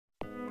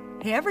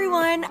Hey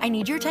everyone, I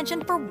need your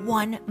attention for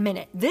 1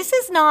 minute. This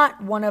is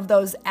not one of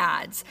those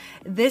ads.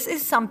 This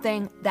is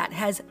something that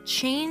has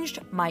changed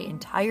my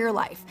entire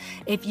life.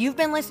 If you've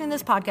been listening to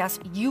this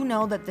podcast, you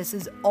know that this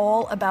is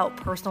all about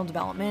personal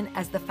development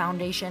as the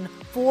foundation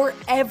for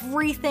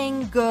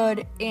everything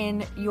good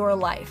in your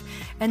life.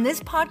 And this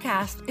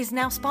podcast is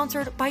now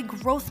sponsored by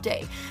Growth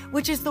Day,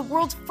 which is the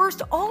world's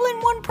first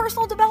all-in-one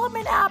personal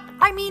development app.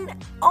 I mean,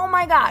 oh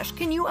my gosh,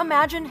 can you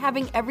imagine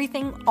having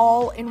everything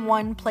all in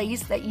one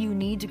place that you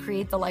need to create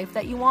the life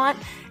that you want?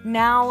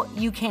 Now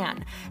you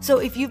can. So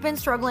if you've been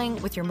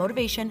struggling with your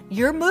motivation,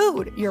 your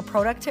mood, your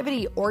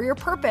productivity, or your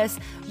purpose,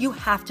 you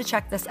have to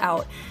check this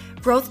out.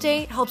 Growth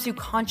Day helps you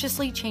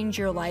consciously change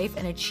your life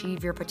and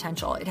achieve your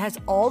potential. It has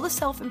all the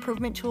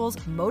self-improvement tools,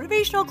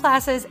 motivational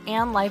classes,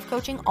 and life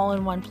coaching all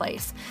in one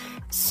place.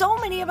 So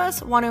many of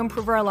us want to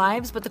improve our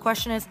lives, but the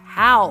question is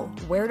how?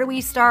 Where do we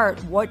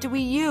start? What do we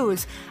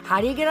use?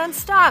 How do you get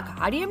unstuck?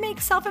 How do you make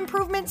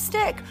self-improvement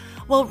stick?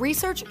 Well,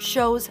 research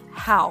shows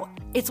how.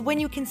 It's when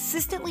you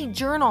consistently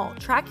journal,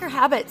 track your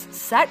habits,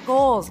 set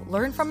goals,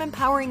 learn from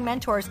empowering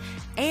mentors,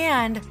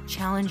 and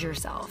challenge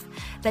yourself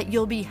that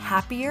you'll be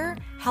happier,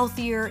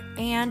 healthier,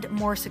 and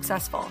more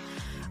successful.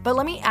 But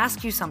let me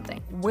ask you something.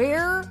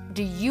 Where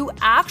do you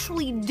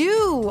actually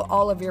do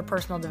all of your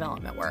personal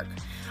development work?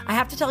 I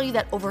have to tell you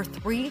that over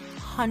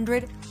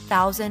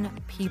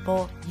 300,000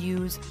 people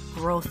use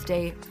Growth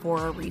Day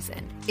for a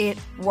reason. It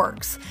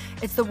works.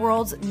 It's the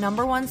world's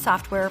 #1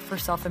 software for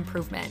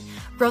self-improvement.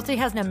 Growth Day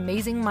has an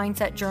amazing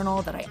mindset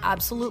journal that I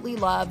absolutely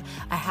love,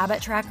 a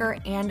habit tracker,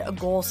 and a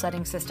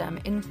goal-setting system.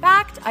 In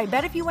fact, I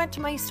bet if you went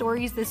to my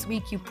stories this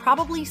week, you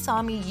probably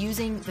saw me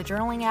using the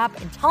journaling app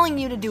and telling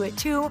you to do it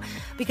too,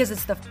 because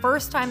it's the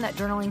first time that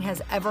journaling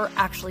has ever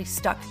actually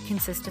stuck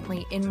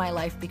consistently in my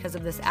life because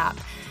of this app.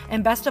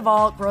 And best of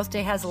all, Growth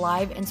Day has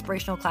live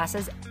inspirational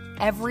classes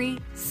every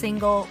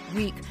single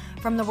week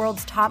from the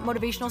world's top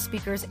motivational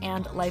speakers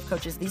and life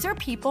coaches. These are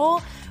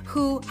people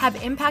who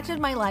have impacted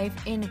my life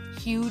in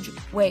huge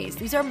ways.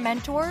 These are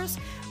mentors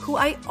who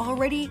I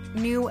already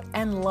knew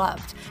and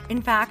loved. In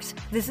fact,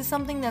 this is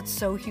something that's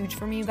so huge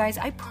for me, you guys.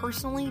 I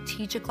personally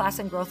teach a class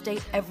in Growth Day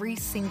every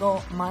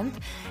single month,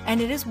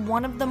 and it is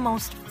one of the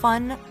most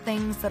fun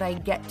things that I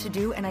get to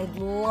do, and I'd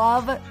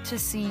love to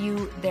see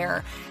you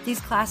there.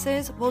 These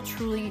classes will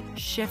truly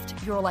shift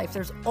your life.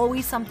 There's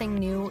always something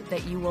new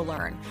that you will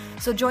learn.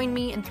 So join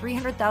me and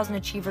 300,000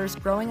 achievers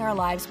growing our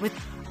lives with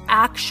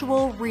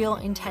actual real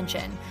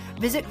intention.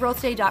 Visit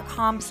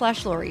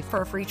growthday.com/Lori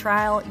for a free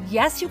trial.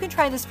 Yes, you can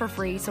try this for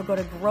free. So go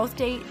to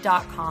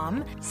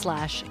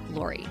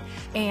growthday.com/Lori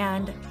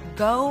and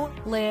go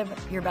live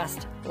your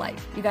best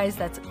life. You guys,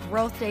 that's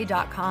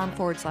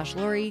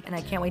growthday.com/Lori. And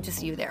I can't wait to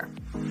see you there.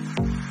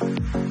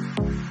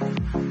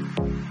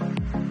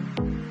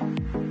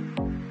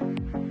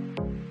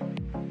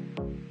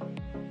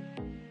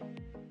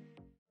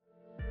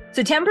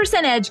 So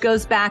 10% edge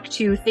goes back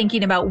to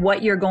thinking about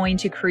what you're going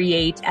to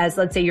create as,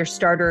 let's say, your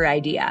starter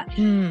idea.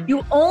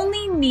 You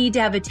only need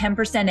to have a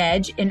 10%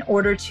 edge in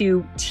order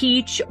to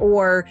teach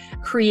or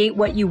create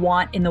what you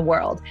want in the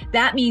world.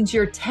 That means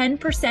you're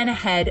 10%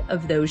 ahead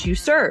of those you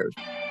serve.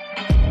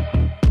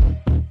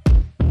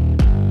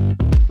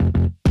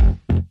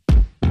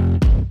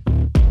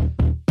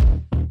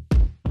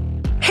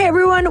 Hey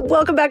everyone,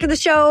 welcome back to the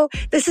show.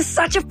 This is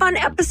such a fun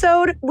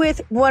episode with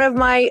one of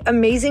my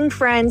amazing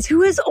friends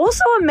who is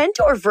also a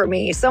mentor for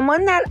me,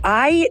 someone that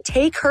I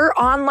take her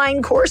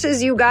online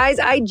courses, you guys.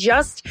 I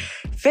just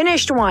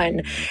finished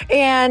one.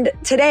 And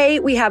today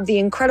we have the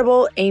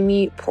incredible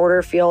Amy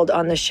Porterfield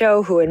on the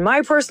show, who in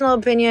my personal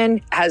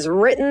opinion has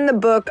written the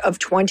book of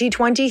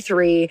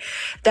 2023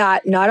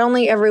 that not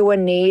only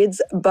everyone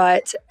needs,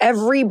 but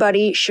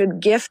everybody should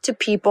gift to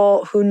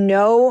people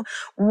who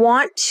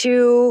want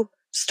to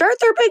start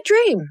their big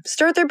dream,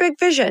 start their big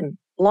vision,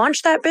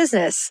 launch that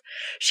business.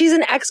 She's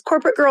an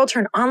ex-corporate girl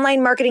turned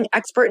online marketing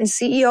expert and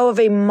CEO of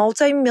a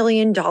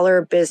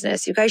multi-million-dollar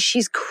business. You guys,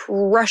 she's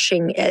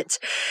crushing it.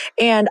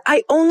 And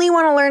I only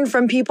want to learn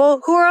from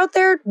people who are out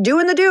there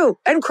doing the do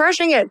and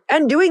crushing it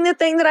and doing the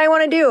thing that I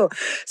want to do.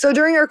 So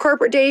during her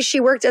corporate days, she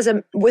worked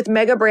with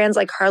mega brands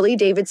like Harley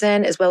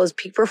Davidson, as well as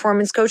peak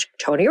performance coach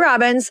Tony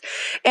Robbins.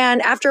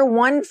 And after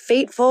one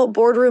fateful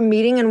boardroom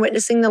meeting and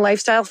witnessing the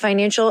lifestyle,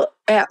 financial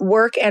at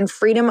work and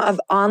freedom of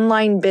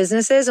online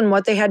businesses and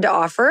what they had to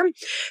offer,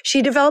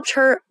 she developed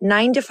her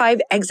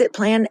 9-to-5 exit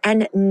plan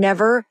and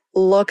never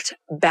looked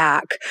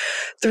back.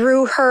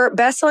 Through her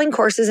best-selling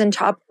courses and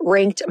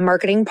top-ranked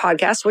marketing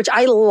podcasts, which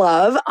I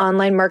love,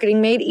 Online Marketing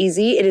Made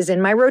Easy, it is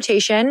in my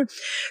rotation.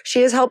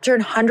 She has helped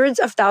turn hundreds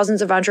of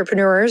thousands of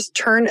entrepreneurs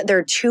turn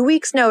their 2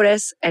 weeks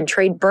notice and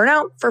trade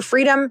burnout for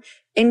freedom,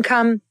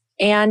 income,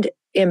 and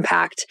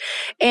impact.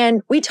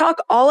 And we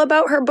talk all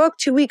about her book,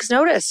 2 weeks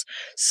notice,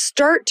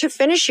 start to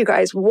finish, you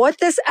guys, what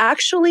this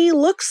actually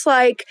looks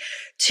like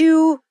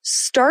to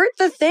start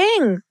the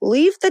thing,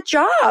 leave the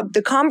job,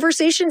 the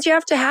conversations you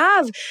have to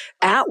have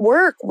at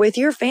work, with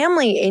your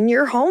family, in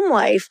your home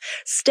life,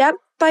 step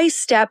by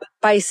step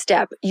by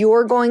step.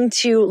 You're going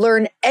to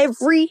learn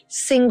every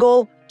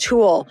single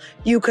tool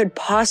you could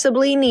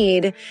possibly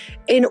need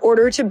in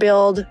order to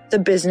build the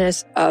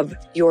business of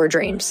your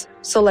dreams.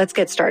 So let's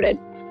get started.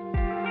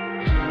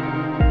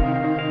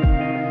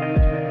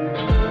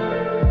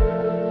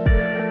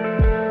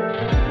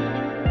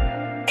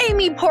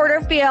 Amy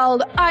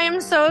Porterfield, I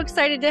am so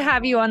excited to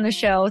have you on the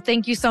show.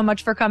 Thank you so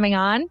much for coming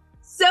on.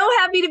 So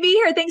happy to be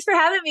here. Thanks for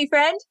having me,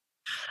 friend.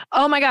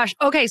 Oh my gosh.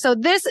 Okay. So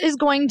this is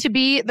going to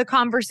be the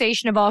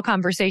conversation of all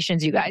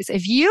conversations, you guys.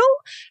 If you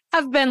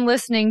have been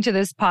listening to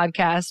this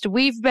podcast,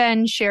 we've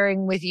been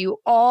sharing with you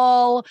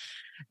all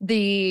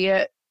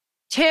the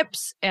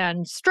tips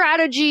and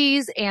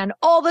strategies and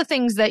all the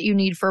things that you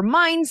need for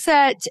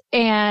mindset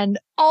and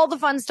all the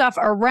fun stuff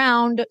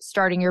around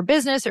starting your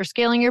business or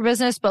scaling your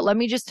business. But let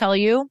me just tell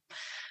you,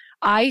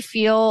 I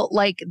feel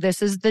like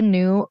this is the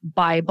new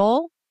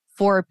Bible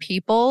for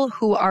people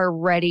who are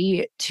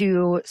ready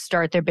to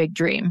start their big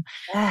dream.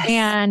 Yes.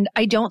 And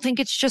I don't think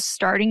it's just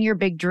starting your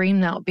big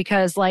dream though,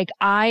 because like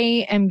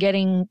I am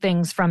getting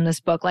things from this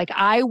book. Like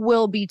I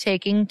will be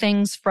taking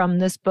things from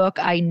this book.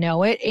 I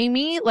know it,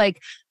 Amy.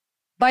 Like,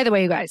 by the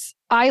way, you guys,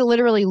 I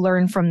literally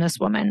learned from this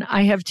woman.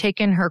 I have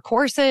taken her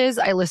courses.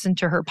 I listened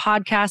to her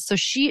podcast. So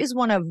she is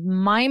one of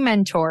my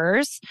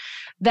mentors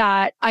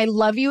that I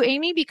love you,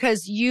 Amy,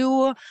 because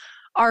you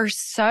are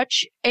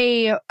such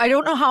a, I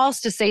don't know how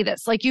else to say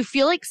this. Like you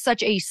feel like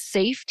such a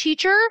safe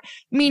teacher,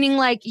 meaning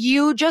like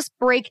you just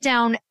break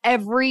down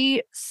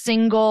every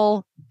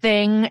single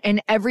thing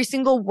and every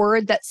single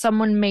word that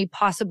someone may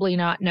possibly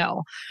not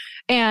know.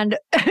 And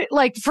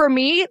like for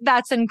me,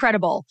 that's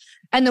incredible.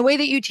 And the way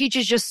that you teach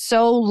is just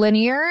so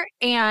linear.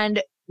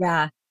 And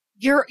yeah,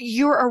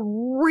 you're a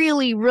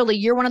really,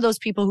 you're one of those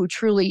people who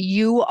truly,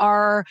 you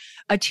are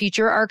a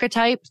teacher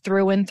archetype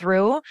through and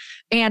through.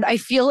 And I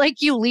feel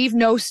like you leave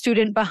no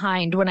student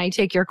behind when I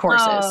take your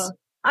courses. Oh,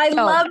 I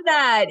love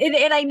that.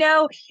 And I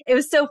know it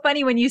was so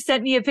funny when you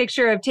sent me a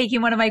picture of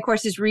taking one of my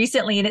courses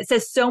recently, and it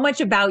says so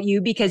much about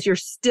you because you're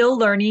still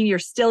learning, you're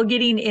still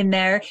getting in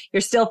there, you're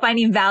still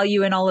finding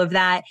value in all of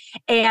that.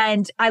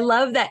 And I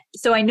love that.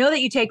 So I know that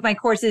you take my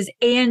courses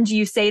and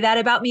you say that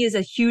about me is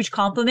a huge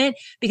compliment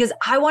because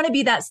I want to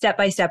be that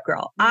step-by-step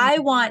girl. Mm-hmm. I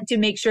want to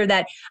make sure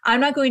that I'm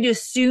not going to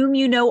assume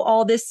you know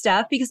all this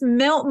stuff because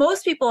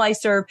most people I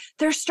serve,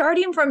 they're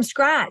starting from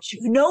scratch.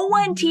 No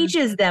one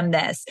teaches them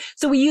this.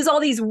 So we use all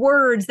these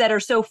words that are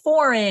so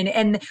foreign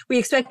and we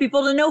expect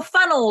people to know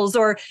funnels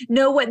or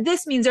know what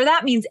this means or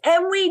that means.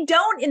 And we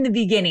don't in the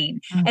beginning.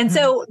 Mm-hmm. And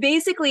so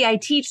basically I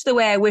teach the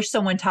way I wish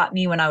someone taught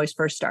me when I was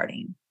first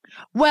starting.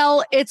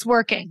 Well, it's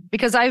working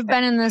because I've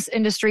been in this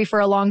industry for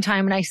a long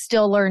time and I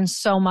still learn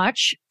so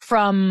much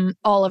from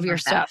all of your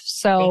stuff.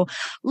 So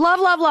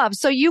love.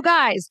 So you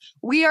guys,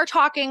 we are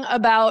talking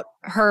about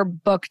her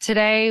book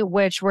today,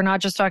 which we're not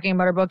just talking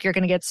about her book. You're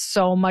going to get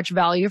so much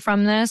value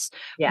from this.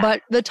 Yeah.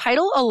 But the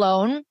title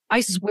alone,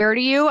 I swear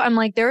to you, I'm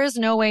like, there is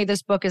no way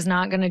this book is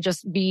not going to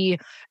just be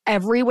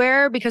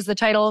everywhere because the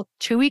title,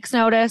 2 weeks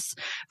notice,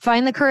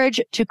 find the courage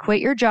to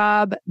quit your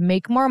job,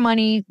 make more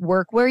money,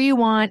 work where you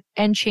want,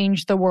 and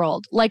change the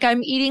world. Like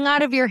I'm eating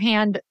out of your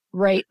hand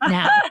right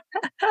now.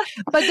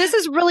 But this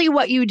is really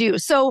what you do.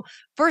 So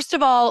first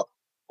of all,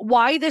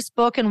 why this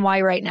book and why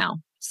right now?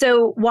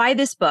 So why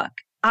this book?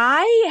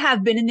 I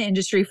have been in the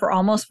industry for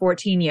almost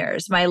 14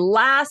 years. My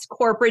last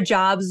corporate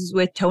job was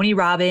with Tony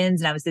Robbins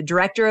and I was the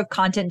director of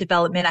content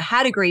development. I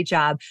had a great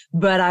job,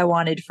 but I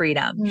wanted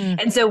freedom.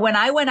 And so when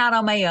I went out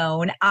on my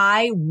own,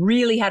 I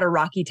really had a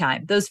rocky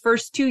time. Those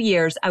first 2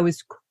 years, I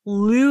was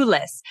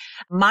clueless.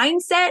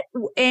 Mindset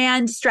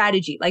and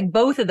strategy, like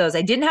both of those.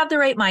 I didn't have the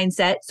right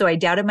mindset, so I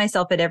doubted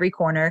myself at every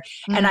corner.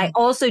 And I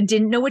also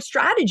didn't know what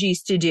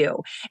strategies to do.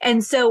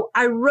 And so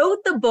I wrote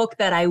the book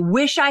that I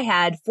wish I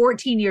had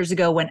 14 years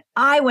ago when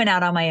I went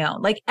out on my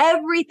own, like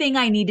everything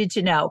I needed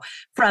to know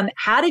from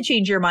how to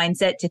change your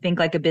mindset to think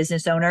like a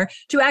business owner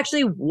to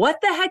actually what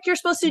the heck you're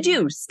supposed to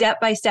do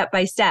step by step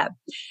by step.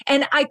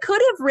 And I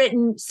could have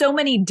written so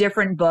many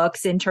different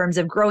books in terms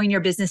of growing your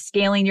business,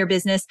 scaling your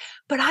business,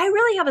 but I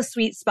really have a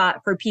sweet spot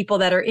for people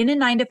that are in a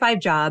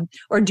 9-to-5 job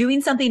or doing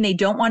something they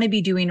don't want to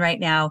be doing right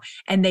now.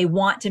 And they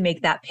want to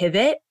make that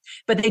pivot,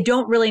 but they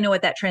don't really know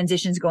what that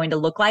transition is going to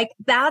look like.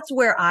 That's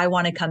where I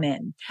want to come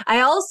in.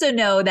 I also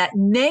know that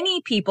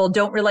many people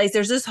don't realize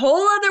there's this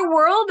whole other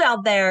world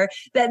out there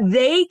that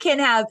they can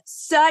have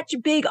such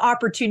big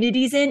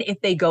opportunities in if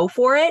they go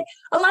for it.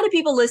 A lot of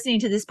people listening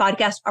to this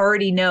podcast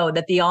already know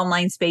that the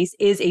online space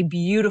is a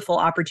beautiful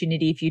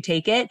opportunity if you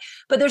take it.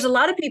 But there's a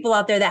lot of people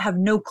out there that have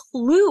no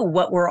clue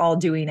what we're all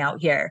doing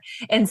out here.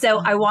 And so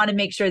I want to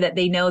make sure that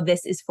they know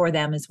this is for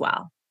them as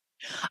well.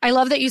 I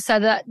love that you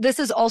said that. This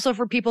is also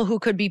for people who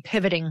could be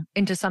pivoting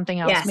into something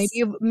else. Yes.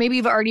 Maybe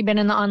you've already been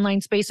in the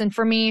online space. And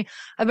for me,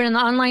 I've been in the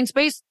online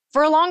space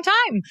for a long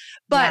time,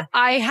 but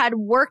I had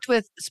worked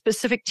with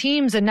specific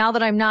teams. And now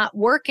that I'm not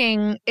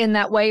working in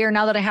that way, or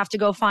now that I have to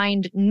go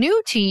find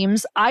new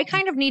teams, I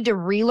kind of need to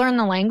relearn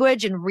the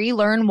language and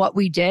relearn what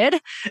we did.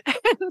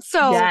 And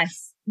so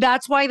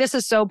that's why this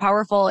is so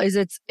powerful is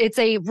it's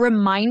a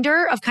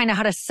reminder of kind of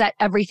how to set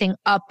everything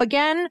up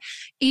again,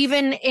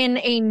 even in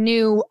a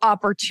new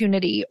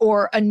opportunity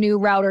or a new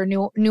route or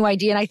new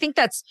idea. And I think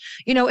that's,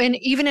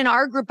 even in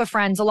our group of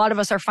friends, a lot of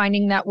us are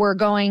finding that we're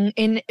going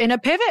in a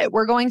pivot.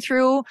 We're going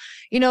through,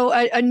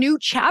 a new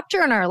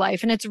chapter in our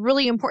life. And it's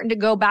really important to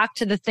go back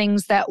to the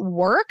things that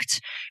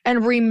worked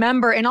and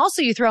remember. And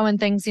also you throw in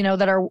things,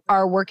 that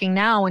are working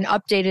now and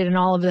updated and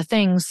all of the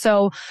things.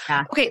 So,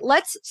 Okay,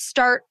 let's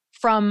start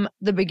from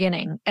the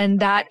beginning. And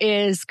that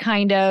is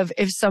kind of,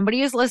 if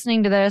somebody is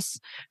listening to this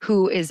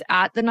who is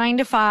at the 9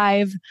 to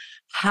 5,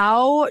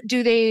 how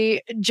do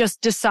they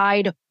just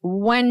decide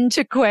when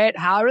to quit?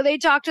 How do they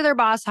talk to their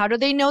boss? How do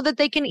they know that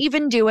they can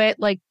even do it?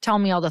 Like, tell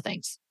me all the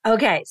things.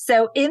 Okay.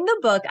 So in the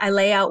book, I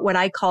lay out what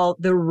I call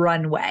the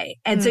runway.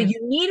 And so you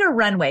need a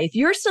runway. If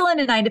you're still in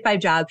a 9 to 5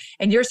 job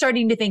and you're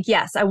starting to think,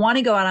 yes, I want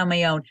to go out on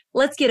my own,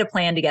 let's get a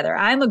plan together.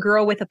 I'm a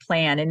girl with a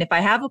plan. And if I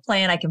have a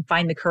plan, I can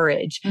find the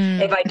courage.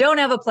 If I don't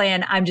have a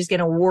plan, I'm just going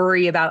to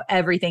worry about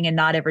everything and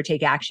not ever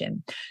take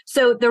action.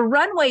 So the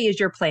runway is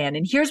your plan.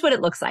 And here's what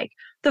it looks like.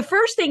 The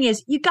first thing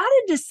is you got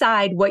to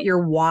decide what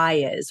your why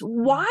is.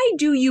 Why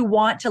do you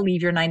want to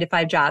leave your 9 to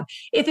 5 job?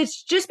 If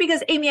it's just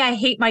because, Amy, I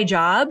hate my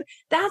job,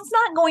 that's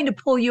not going to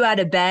pull you out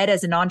of bed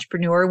as an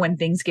entrepreneur when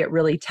things get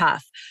really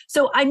tough.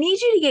 So I need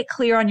you to get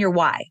clear on your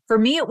why. For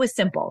me, it was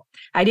simple.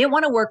 I didn't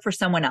want to work for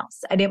someone else.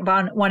 I didn't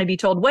want to be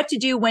told what to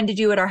do, when to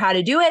do it, or how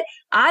to do it.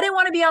 I didn't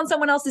want to be on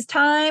someone else's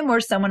time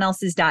or someone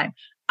else's dime.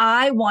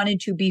 I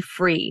wanted to be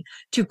free,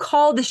 to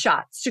call the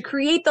shots, to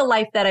create the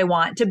life that I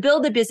want, to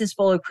build a business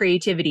full of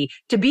creativity,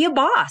 to be a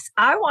boss.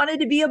 I wanted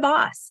to be a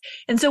boss.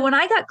 And so when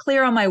I got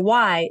clear on my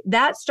why,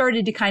 that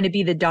started to kind of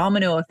be the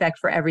domino effect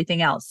for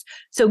everything else.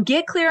 So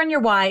get clear on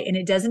your why, and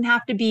it doesn't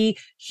have to be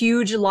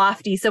huge,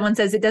 lofty. Someone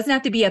says it doesn't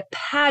have to be a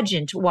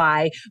pageant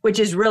why, which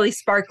is really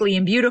sparkly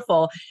and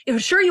beautiful.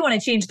 Sure, you want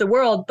to change the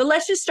world, but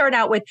let's just start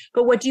out with,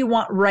 but what do you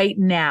want right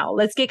now?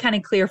 Let's get kind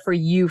of clear for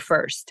you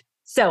first.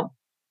 So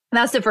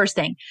that's the first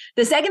thing.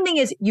 The second thing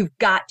is you've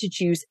got to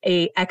choose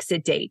a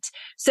exit date.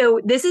 So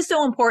this is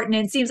so important.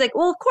 And it seems like,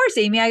 well, of course,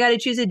 Amy, I got to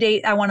choose a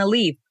date I want to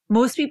leave.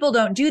 Most people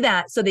don't do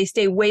that. So they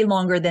stay way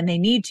longer than they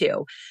need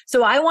to.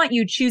 So I want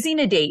you choosing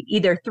a date,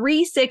 either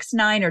 3, 6,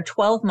 9, or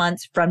 12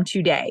 months from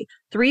today.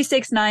 3,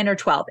 6, 9, or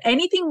 12.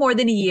 Anything more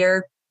than a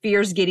year,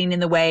 fear's getting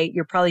in the way.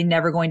 You're probably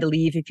never going to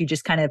leave if you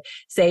just kind of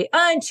say,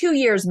 in 2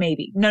 years,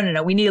 maybe.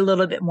 No. We need a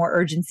little bit more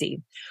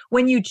urgency.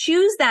 When you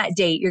choose that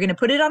date, you're going to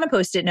put it on a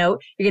Post-it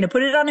note. You're going to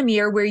put it on a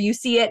mirror where you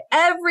see it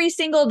every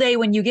single day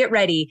when you get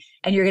ready.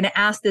 And you're going to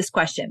ask this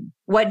question.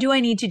 What do I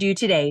need to do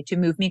today to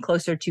move me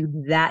closer to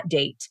that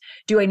date?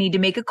 Do I need to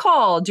make a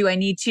call? Do I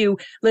need to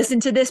listen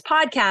to this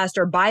podcast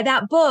or buy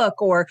that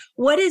book? Or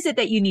what is it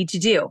that you need to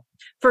do?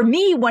 For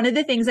me, one of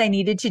the things I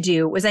needed to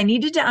do was I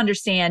needed to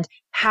understand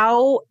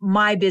how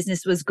my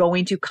business was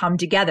going to come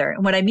together.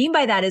 And what I mean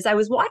by that is I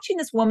was watching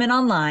this woman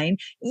online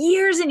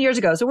years and years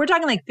ago. So we're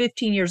talking like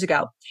 15 years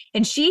ago.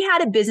 And she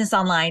had a business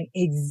online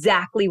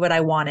exactly what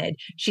I wanted.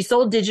 She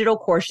sold digital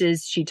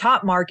courses. She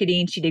taught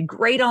marketing. She did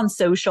great on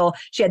social.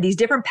 She had these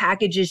different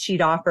packages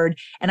she'd offered.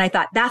 And I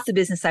thought, that's the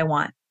business I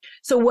want.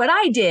 So what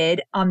I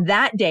did on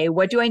that day,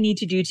 what do I need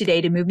to do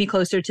today to move me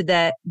closer to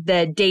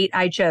the date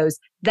I chose?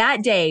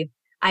 That day,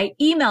 I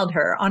emailed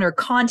her on her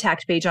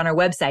contact page on her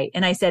website.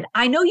 And I said,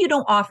 I know you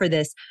don't offer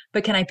this,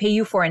 but can I pay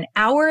you for an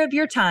hour of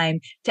your time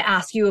to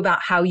ask you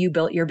about how you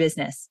built your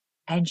business?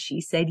 And she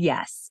said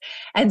yes.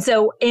 And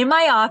so in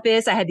my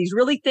office, I had these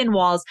really thin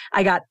walls.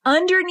 I got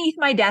underneath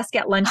my desk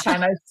at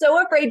lunchtime. I was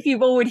so afraid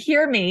people would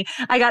hear me.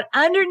 I got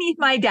underneath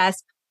my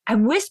desk.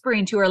 I'm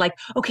whispering to her like,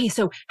 okay,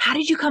 so how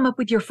did you come up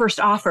with your first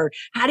offer?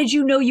 How did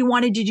you know you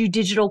wanted to do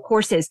digital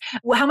courses?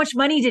 Well, how much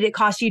money did it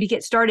cost you to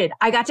get started?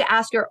 I got to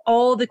ask her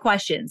all the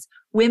questions.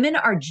 Women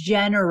are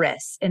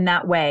generous in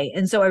that way.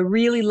 And so I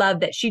really love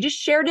that she just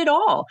shared it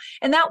all.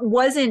 And that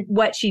wasn't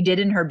what she did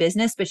in her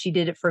business, but she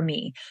did it for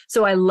me.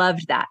 So I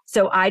loved that.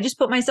 So I just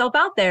put myself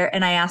out there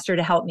and I asked her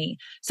to help me.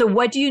 So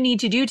what do you need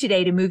to do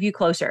today to move you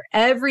closer?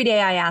 Every day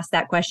I ask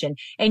that question.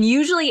 And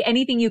usually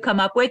anything you come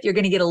up with, you're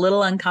going to get a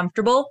little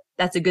uncomfortable.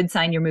 That's a good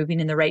sign you're moving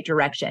in the right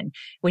direction.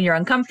 When you're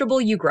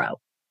uncomfortable, you grow.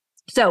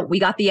 So we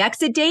got the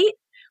exit date.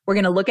 We're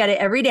going to look at it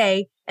every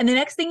day. And the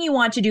next thing you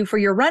want to do for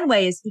your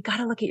runway is you got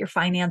to look at your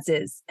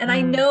finances. And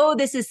I know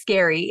this is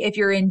scary. If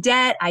you're in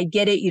debt, I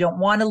get it. You don't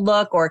want to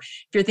look, or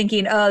if you're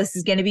thinking, oh, this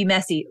is going to be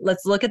messy.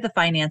 Let's look at the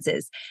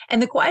finances.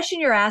 And the question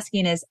you're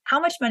asking is, how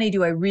much money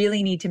do I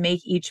really need to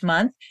make each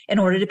month in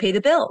order to pay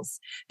the bills?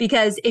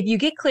 Because if you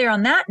get clear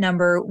on that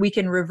number, we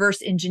can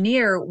reverse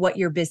engineer what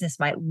your business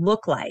might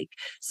look like.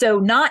 So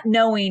not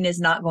knowing is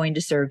not going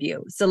to serve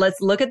you. So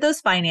let's look at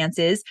those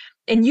finances.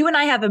 And you and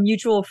I have a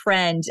mutual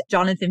friend,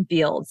 Jonathan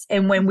Fields.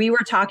 And when we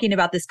were talking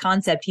about this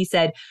concept, he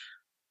said,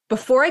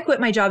 Before I quit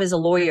my job as a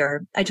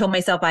lawyer, I told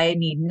myself I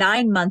need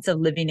 9 months of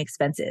living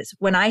expenses.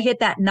 When I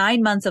hit that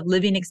 9 months of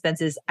living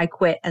expenses, I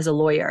quit as a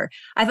lawyer.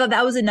 I thought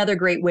that was another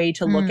great way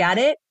to look at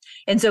it.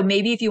 And so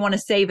maybe if you want to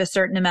save a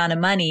certain amount of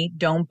money,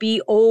 don't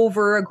be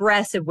over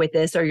aggressive with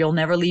this or you'll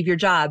never leave your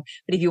job.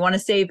 But if you want to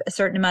save a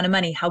certain amount of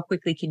money, how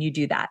quickly can you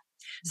do that?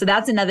 So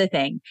that's another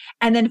thing.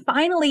 And then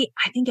finally,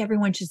 I think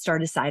everyone should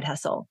start a side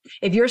hustle.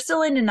 If you're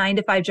still in a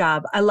 9-to-5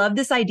 job, I love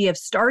this idea of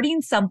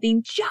starting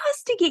something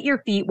just to get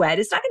your feet wet.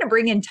 It's not going to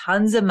bring in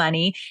tons of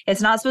money. It's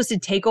not supposed to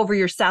take over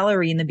your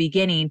salary in the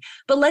beginning,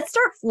 but let's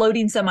start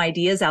floating some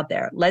ideas out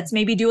there. Let's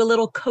maybe do a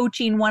little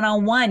coaching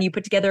one-on-one. You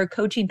put together a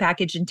coaching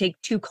package and take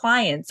 2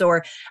 clients,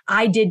 or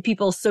I did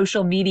people's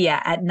social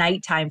media at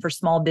nighttime for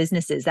small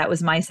businesses. That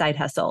was my side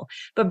hustle.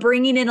 But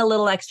bringing in a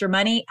little extra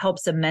money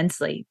helps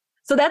immensely.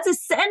 So that's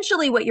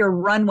essentially what your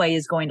runway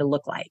is going to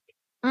look like.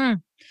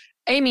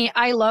 Amy,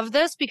 I love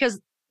this because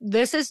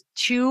this is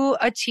to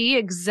a T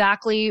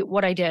exactly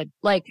what I did.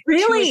 Like,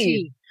 really? To a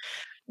T.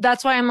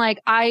 That's why I'm like,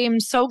 I am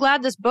so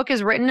glad this book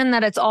is written and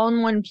that it's all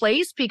in one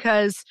place,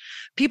 because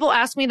people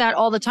ask me that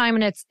all the time.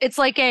 And it's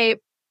like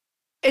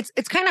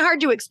it's kind of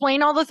hard to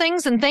explain all the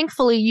things. And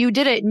thankfully you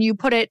did it and you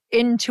put it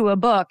into a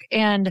book.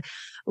 And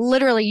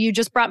literally you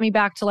just brought me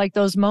back to like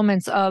those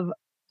moments of,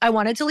 I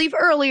wanted to leave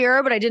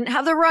earlier, but I didn't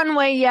have the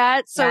runway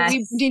yet. So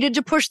we needed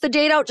to push the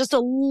date out just a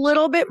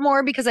little bit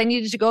more because I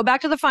needed to go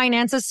back to the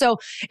finances. So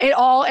it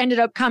all ended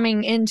up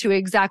coming into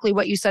exactly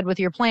what you said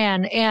with your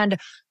plan. And,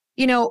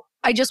 you know,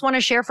 I just want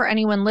to share for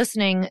anyone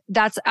listening,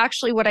 that's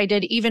actually what I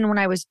did even when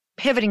I was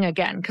pivoting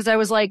again. Because I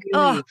was like,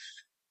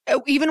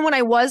 even when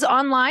I was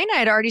online, I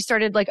had already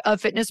started like a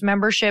fitness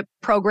membership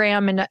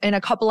program and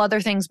a couple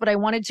other things, but I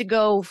wanted to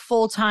go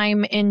full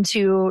time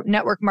into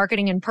network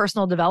marketing and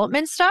personal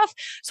development stuff.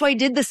 So I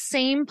did the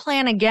same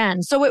plan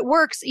again. So it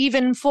works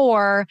even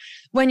for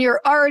when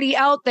you're already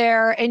out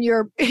there and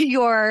you're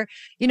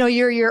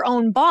your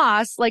own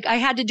boss. Like I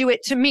had to do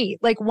it to me.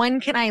 Like,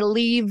 when can I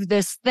leave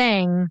this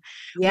thing?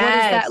 Yes.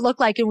 What does that look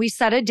like? And we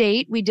set a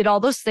date. We did all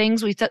those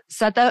things. We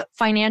set the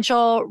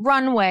financial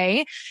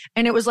runway.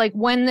 And it was like,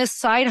 when this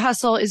side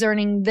hustle is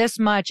earning this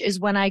much is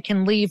when I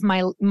can leave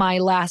my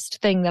last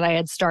thing that I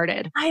had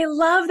started. I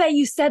love that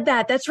you said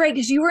that. That's right.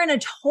 Because you were in a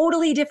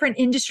totally different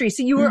industry.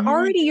 So you were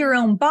already your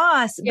own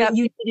boss, but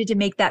you needed to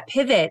make that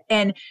pivot.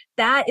 And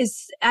that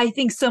is, I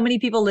think so many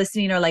people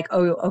listening are like,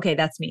 oh, okay,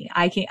 that's me.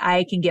 I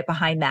can get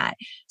behind that.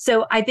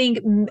 So I think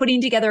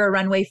putting together a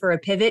runway for a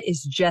pivot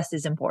is just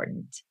as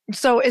important.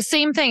 So it's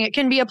same thing. It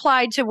can be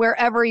applied to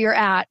wherever you're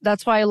at.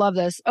 That's why I love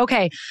this.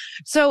 Okay.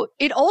 So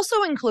it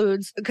also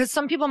includes, because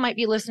some people might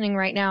be listening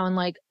right now and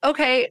like,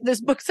 okay,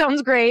 this book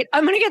sounds great.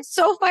 I'm going to get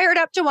so fired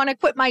up to want to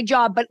quit my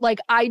job, but like,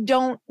 I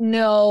don't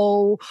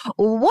know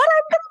what I'm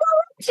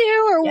going to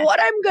do or what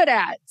I'm good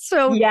at.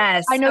 So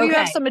yes, I know you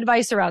have some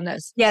advice around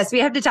this. Yes, we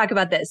have to talk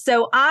about this.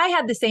 So I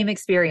had the same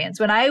experience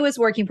when I was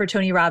working for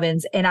Tony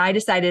Robbins and I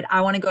decided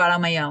I want to go out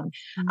on my own.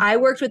 I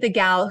worked with a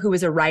gal who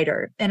was a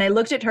writer and I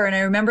looked at her and I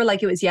remember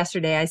like it was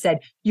yesterday. I said,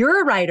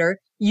 you're a writer.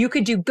 You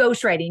could do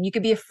ghostwriting. You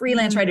could be a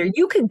freelance writer.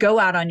 You could go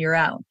out on your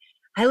own.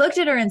 I looked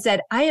at her and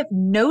said, I have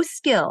no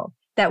skill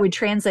that would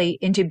translate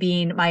into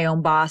being my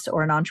own boss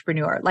or an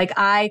entrepreneur. Like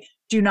I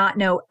do not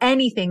know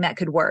anything that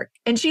could work.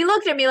 And she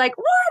looked at me like,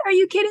 what? Are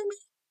you kidding me?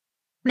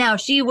 Now,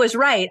 she was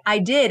right. I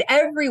did.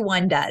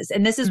 Everyone does.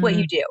 And this is what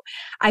you do.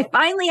 I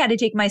finally had to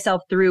take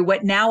myself through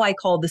what now I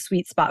call the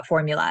sweet spot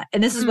formula.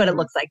 And this is what it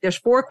looks like. There's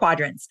 4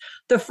 quadrants.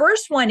 The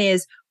first one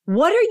is,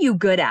 what are you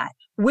good at?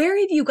 Where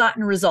have you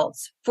gotten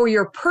results for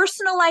your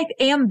personal life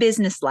and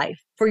business life?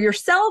 For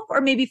yourself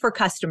or maybe for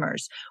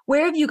customers?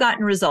 Where have you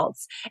gotten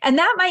results? And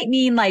that might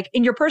mean like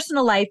in your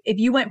personal life, if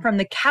you went from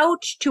the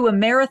couch to a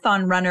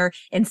marathon runner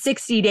in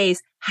 60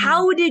 days,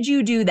 how did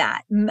you do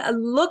that?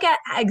 Look at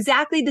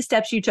exactly the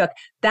steps you took.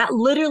 That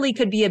literally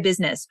could be a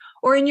business.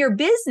 Or in your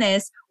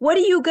business, what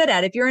are you good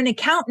at? If you're an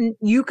accountant,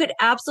 you could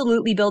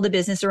absolutely build a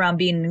business around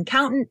being an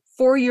accountant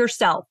for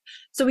yourself.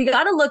 So we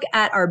got to look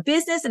at our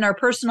business and our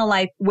personal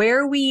life.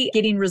 Where are we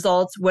getting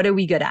results? What are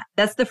we good at?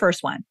 That's the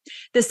first one.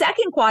 The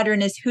second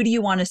quadrant is, who do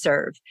you want to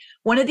serve?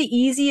 One of the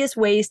easiest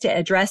ways to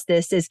address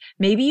this is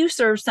maybe you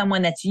serve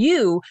someone that's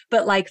you,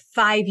 but like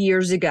 5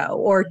 years ago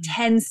or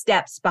 10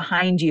 steps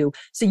behind you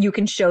so you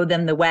can show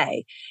them the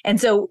way.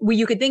 And so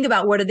you could think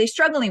about, what are they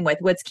struggling with?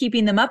 What's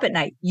keeping them up at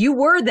night? You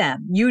were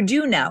them. You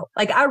do know.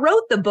 Like I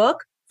wrote the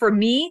book for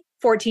me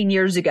 14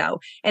 years ago.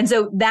 And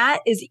so that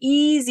is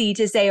easy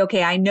to say,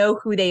 okay, I know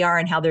who they are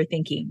and how they're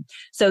thinking.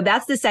 So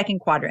that's the second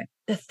quadrant.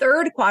 The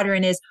third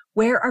quadrant is,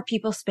 where are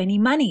people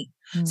spending money?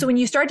 So when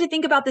you start to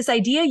think about this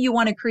idea you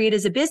want to create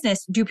as a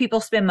business, do people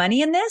spend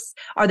money in this?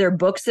 Are there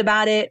books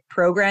about it,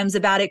 programs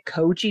about it,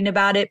 coaching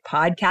about it,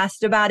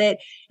 podcasts about it?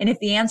 And if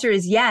the answer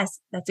is yes,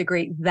 that's a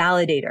great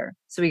validator.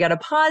 So we got to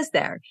pause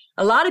there.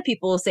 A lot of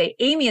people will say,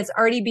 Amy, it's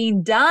already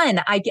being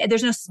done.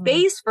 There's no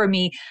space for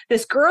me.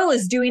 This girl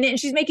is doing it and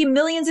she's making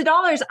millions of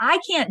dollars. I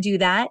can't do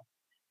that.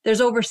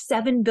 There's over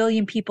 7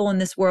 billion people in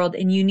this world,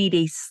 and you need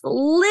a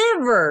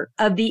sliver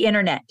of the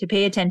internet to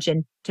pay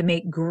attention to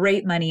make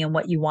great money in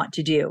what you want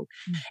to do.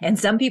 And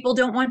some people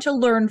don't want to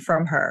learn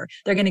from her.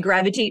 They're going to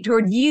gravitate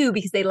toward you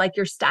because they like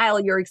your style,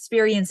 your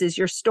experiences,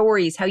 your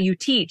stories, how you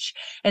teach.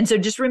 And so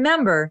just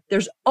remember,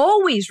 there's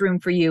always room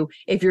for you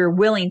if you're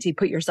willing to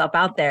put yourself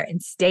out there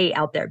and stay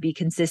out there, be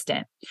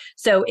consistent.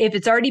 So if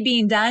it's already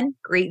being done,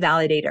 great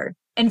validator.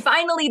 And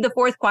finally, the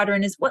fourth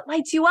quadrant is what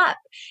lights you up.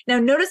 Now,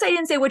 notice I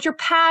didn't say what's your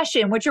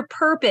passion, what's your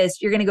purpose.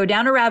 You're going to go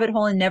down a rabbit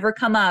hole and never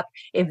come up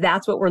if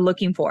that's what we're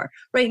looking for.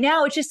 Right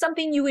now, it's just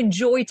something you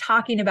enjoy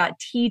talking about,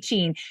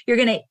 teaching. You're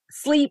going to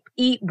sleep,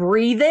 eat,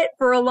 breathe it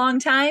for a long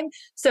time.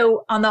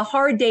 So on the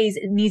hard days,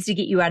 it needs to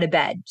get you out of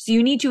bed. So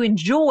you need to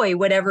enjoy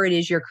whatever it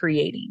is you're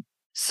creating.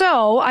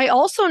 So I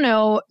also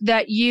know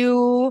that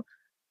you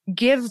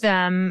give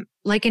them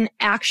like an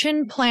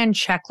action plan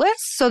checklist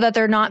so that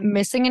they're not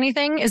missing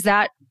anything. Is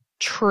that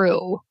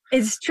true?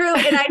 It's true.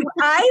 And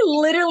I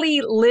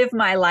literally live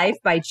my life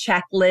by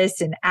checklists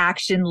and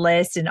action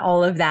lists and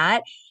all of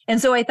that.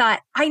 And so I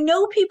thought, I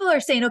know people are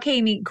saying, okay,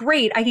 Amy,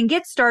 great, I can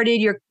get started.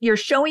 You're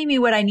showing me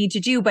what I need to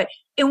do, but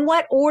in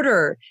what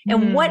order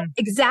and what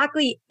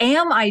exactly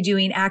am I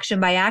doing action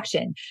by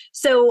action?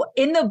 So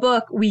in the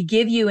book, we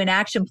give you an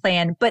action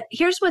plan, but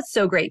here's what's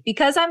so great.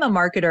 Because I'm a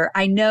marketer,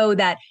 I know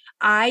that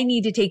I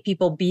need to take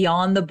people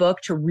beyond the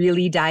book to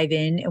really dive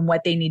in and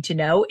what they need to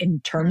know in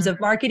terms of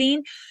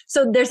marketing.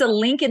 So there's a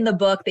link in the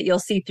book that you'll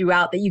see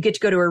throughout that you get to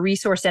go to a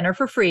resource center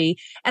for free.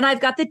 And I've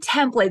got the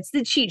templates,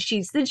 the cheat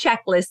sheets, the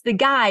checklists, the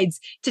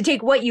guides to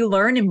take what you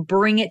learn and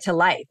bring it to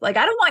life. Like,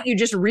 I don't want you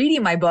just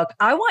reading my book.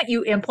 I want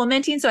you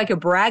implementing so I could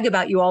brag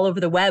about you all over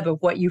the web of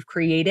what you've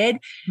created.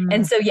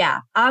 And so, yeah,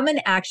 I'm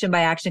an action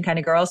by action kind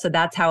of girl. So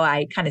that's how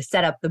I kind of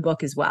set up the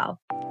book as well.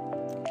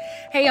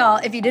 Hey, y'all,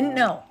 if you didn't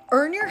know,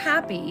 Earn Your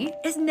Happy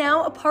is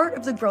now a part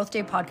of the Growth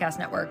Day Podcast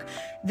Network.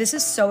 This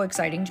is so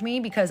exciting to me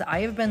because I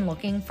have been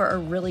looking for a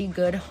really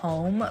good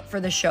home for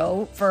the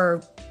show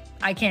for,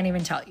 I can't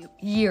even tell you,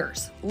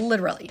 years,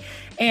 literally.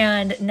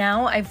 And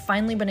now I've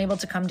finally been able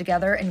to come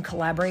together and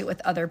collaborate with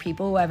other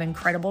people who have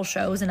incredible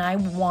shows, and I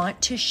want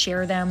to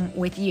share them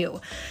with you.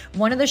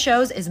 One of the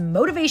shows is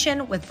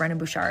Motivation with Brendon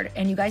Burchard.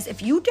 And you guys,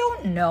 if you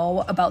don't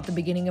know about the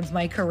beginning of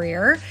my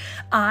career,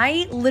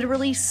 I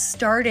literally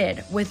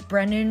started with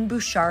Brendon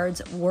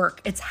Burchard's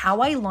work. It's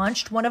how I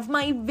launched one of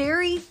my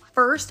very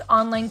first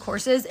online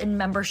courses and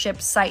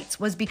membership sites,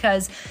 was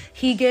because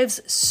he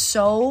gives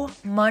so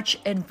much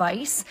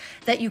advice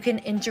that you can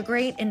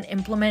integrate and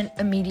implement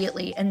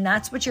immediately. And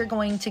that's what you're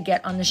going to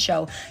get on the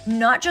show.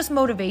 Not just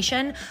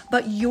motivation,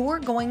 but you're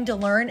going to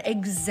learn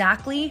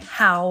exactly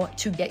how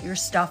to get your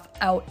stuff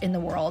out in the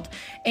world.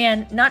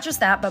 And not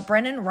just that, but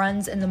Brendon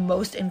runs in the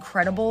most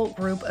incredible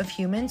group of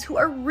humans who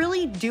are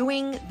really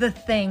doing the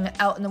thing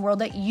out in the world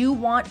that you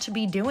want to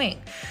be doing.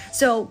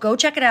 So go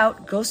check it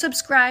out. Go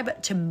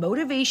subscribe to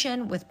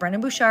Motivation with Brendon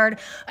Burchard.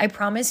 I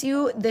promise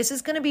you, this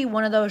is going to be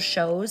one of those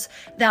shows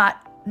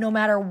that no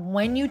matter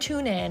when you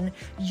tune in,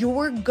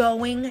 you're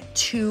going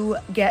to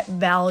get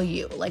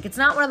value. Like, it's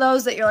not one of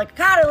those that you're like,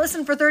 God, I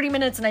listened for 30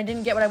 minutes and I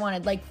didn't get what I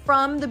wanted. Like,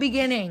 from the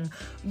beginning,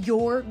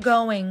 you're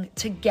going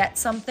to get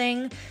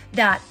something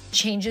that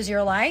changes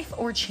your life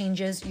or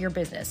changes your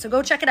business. So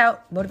go check it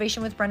out.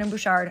 Motivation with Brendon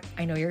Burchard.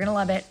 I know you're going to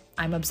love it.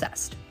 I'm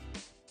obsessed.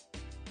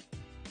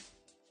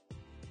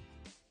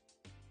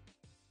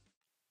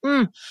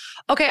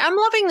 Okay, I'm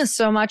loving this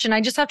so much. And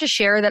I just have to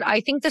share that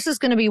I think this is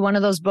going to be one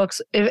of those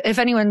books. If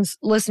anyone's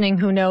listening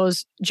who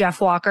knows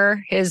Jeff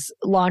Walker, his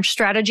launch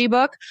strategy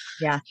book.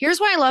 Yeah. Here's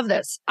why I love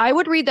this. I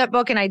would read that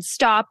book and I'd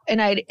stop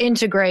and I'd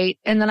integrate,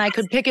 and then I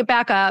could pick it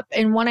back up.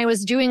 And when I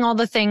was doing all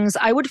the things,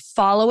 I would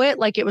follow it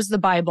like it was the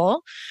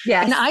Bible.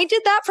 Yes. And I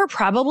did that for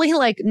probably,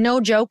 like,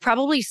 no joke,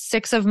 probably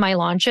 6 of my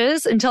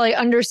launches until I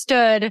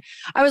understood.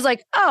 I was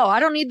like, oh, I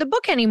don't need the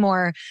book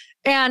anymore.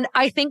 And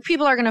I think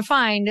people are going to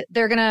find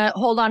they're going to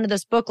hold on to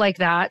this book like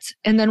that.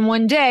 And then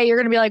one day you're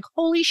going to be like,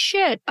 holy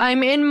shit,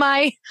 I'm in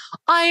my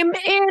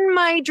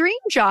dream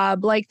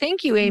job. Like,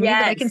 thank you, Amy,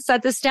 that I can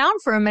set this down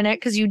for a minute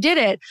because you did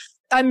it.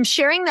 I'm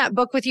sharing that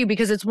book with you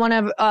because it's one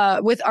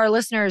of, with our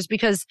listeners,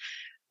 because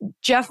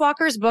Jeff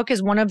Walker's book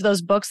is one of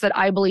those books that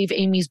I believe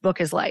Amy's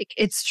book is like.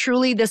 It's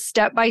truly the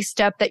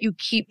step-by-step that you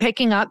keep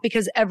picking up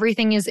because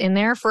everything is in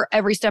there for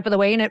every step of the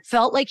way. And it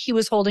felt like he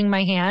was holding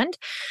my hand.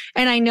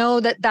 And I know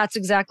that that's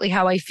exactly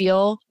how I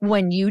feel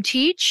when you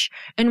teach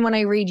and when I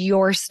read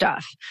your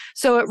stuff.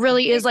 So it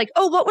really is like,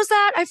 oh, what was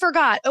that? I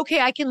forgot.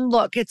 Okay, I can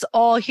look. It's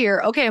all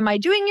here. Okay, am I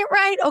doing it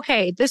right?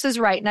 Okay, this is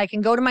right. And I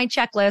can go to my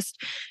checklist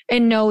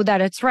and know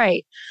that it's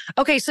right.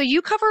 Okay, so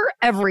you cover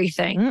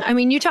everything. I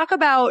mean, you talk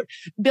about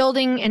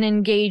building building an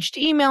engaged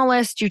email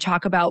list. You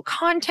talk about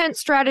content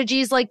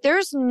strategies. Like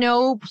there's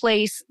no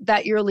place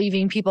that you're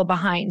leaving people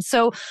behind.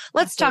 So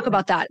let's talk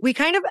about that. We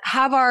kind of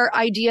have our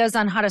ideas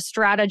on how to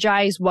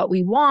strategize what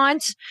we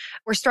want.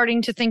 We're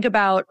starting to think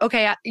about,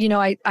 okay,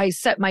 I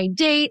set my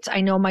date.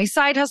 I know my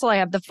side hustle. I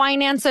have the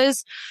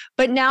finances.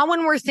 But now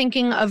when we're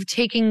thinking of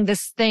taking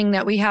this thing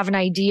that we have an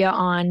idea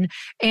on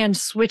and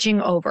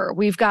switching over,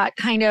 we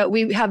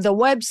have the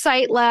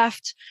website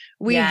left.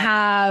 We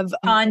have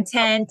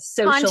content,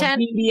 social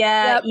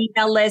media,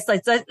 email lists.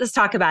 Let's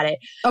talk about it.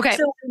 Okay.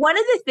 So one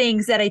of the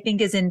things that I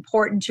think is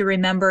important to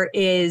remember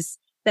is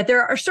that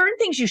there are certain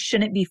things you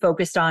shouldn't be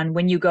focused on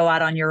when you go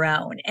out on your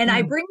own. And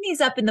I bring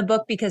these up in the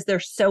book because they're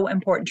so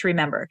important to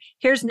remember.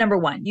 Here's number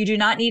one. You do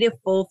not need a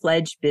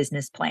full-fledged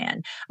business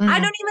plan. I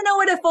don't even know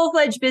what a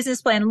full-fledged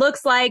business plan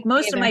looks like.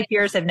 Most of my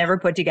peers have never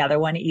put together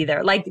one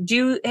either. Like,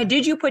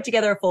 did you put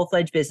together a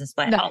full-fledged business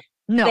plan?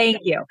 No. Thank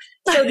you.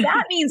 So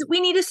that means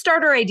we need a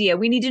starter idea.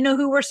 We need to know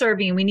who we're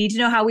serving. We need to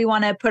know how we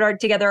want to put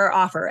together our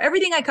offer.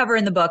 Everything I cover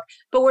in the book,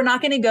 but we're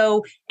not going to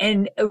go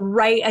and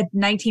write a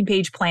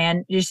 19-page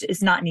plan.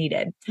 It's not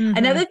needed.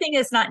 Another thing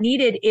that's not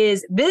needed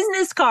is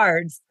business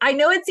cards. I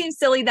know it seems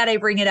silly that I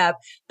bring it up,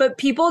 but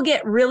people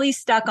get really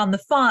stuck on the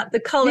font, the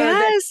color,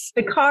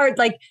 the card.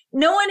 Like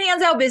no one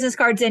hands out business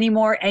cards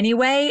anymore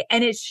anyway.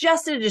 And it's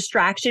just a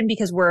distraction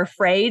because we're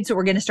afraid. So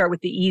we're going to start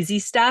with the easy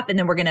stuff and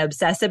then we're going to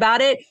obsess about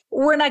it.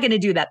 We're not going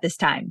to do that this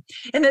time.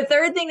 And the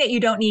third thing that you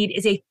don't need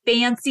is a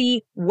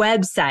fancy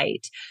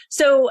website.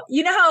 So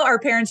you know how our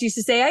parents used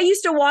to say, I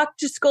used to walk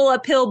to school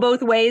uphill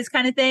both ways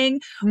kind of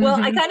thing. Well,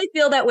 I kind of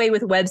feel that way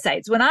with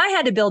websites. When I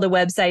had to build a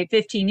website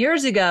 15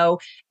 years ago,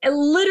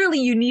 literally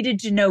you needed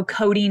to know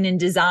coding and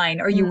design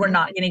or you were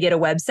not going to get a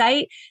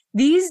website.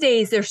 These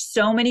days, there's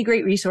so many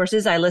great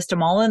resources. I list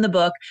them all in the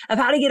book of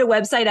how to get a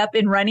website up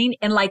and running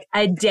in like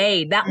a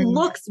day. That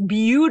looks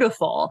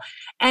beautiful.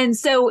 And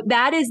so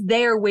that is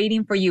there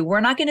waiting for you. We're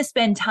not going to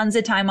spend tons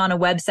of time on a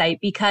website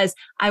because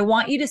I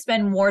want you to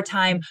spend more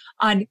time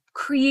on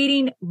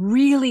creating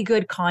really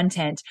good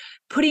content,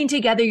 putting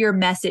together your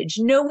message,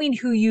 knowing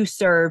who you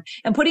serve,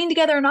 and putting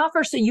together an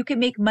offer so you can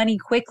make money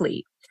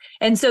quickly.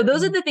 And so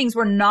those are the things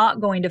we're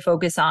not going to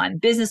focus on.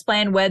 Business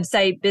plan,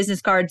 website,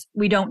 business cards.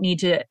 We don't need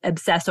to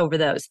obsess over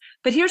those.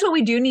 But here's what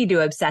we do need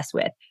to obsess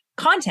with.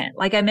 Content,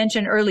 like I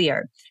mentioned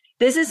earlier.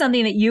 This is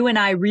something that you and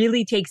I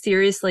really take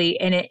seriously,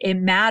 and it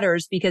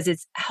matters because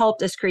it's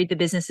helped us create the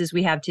businesses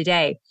we have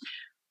today.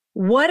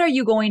 What are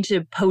you going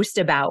to post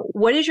about?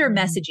 What is your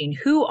messaging?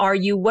 Who are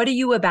you? What are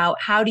you about?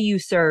 How do you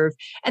serve?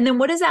 And then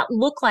what does that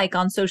look like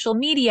on social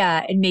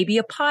media and maybe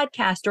a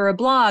podcast or a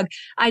blog?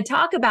 I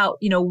talk about,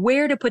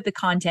 where to put the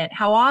content,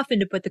 how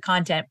often to put the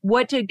content,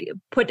 what to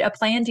put a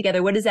plan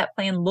together. What does that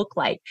plan look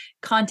like?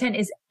 Content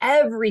is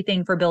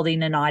everything for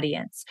building an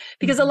audience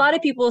because a lot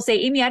of people will say,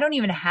 Amy, I don't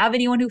even have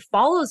anyone who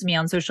follows me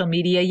on social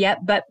media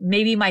yet, but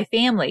maybe my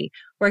family.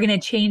 We're going to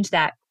change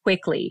that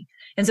quickly.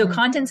 And so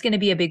content's going to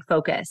be a big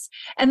focus.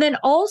 And then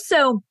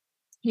also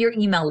your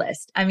email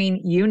list. I mean,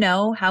 you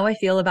know how I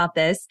feel about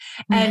this.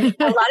 And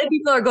a lot of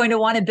people are going to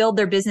want to build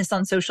their business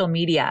on social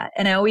media.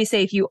 And I always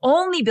say, if you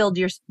only build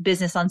your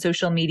business on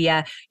social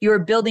media,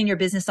 you're building your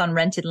business on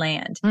rented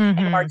land.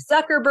 And Mark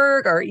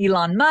Zuckerberg or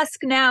Elon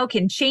Musk now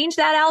can change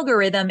that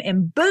algorithm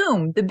and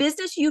boom, the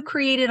business you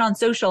created on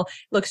social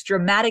looks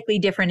dramatically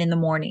different in the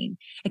morning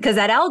because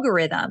that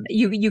algorithm,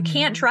 you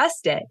can't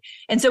trust it.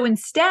 And so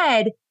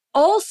instead,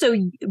 also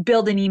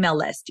build an email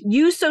list.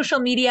 Use social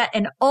media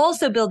and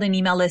also build an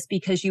email list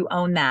because you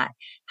own that.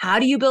 How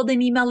do you build an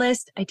email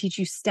list? I teach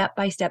you step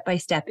by step by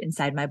step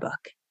inside my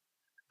book.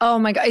 Oh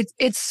my God.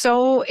 It's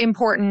so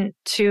important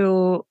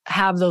to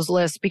have those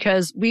lists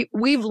because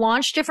we've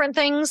launched different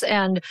things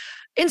and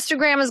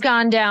Instagram has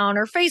gone down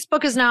or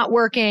Facebook is not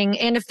working.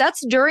 And if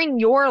that's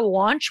during your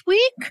launch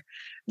week,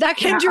 that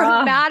can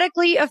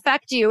dramatically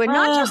affect you. And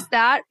not just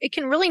that, it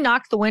can really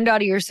knock the wind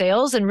out of your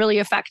sails and really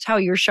affect how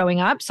you're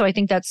showing up. So I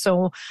think that's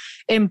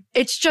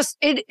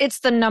it's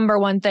the number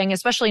one thing,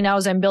 especially now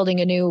as I'm building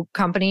a new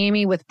company,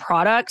 Amy, with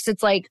products.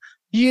 It's like,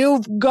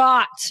 you've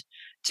got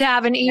to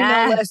have an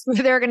email list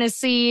where they're going to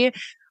see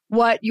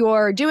what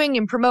you're doing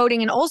and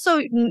promoting and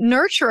also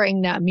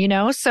nurturing them,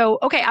 So,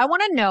 okay, I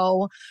want to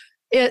know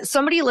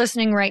somebody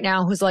listening right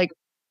now who's like,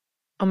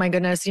 oh my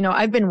goodness,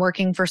 I've been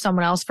working for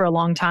someone else for a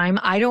long time.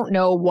 I don't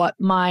know what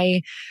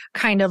my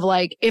kind of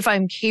if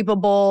I'm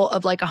capable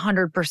of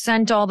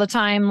 100% all the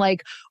time.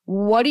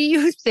 What do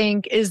you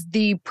think is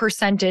the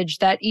percentage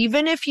that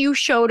even if you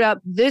showed up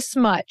this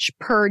much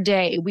per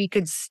day, we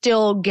could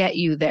still get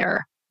you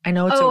there? I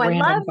know it's a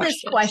random question. I love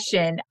this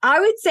question. I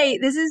would say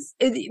this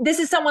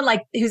is someone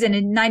who's in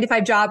a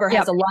 9-to-5 job or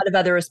has a lot of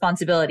other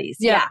responsibilities.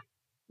 Yeah.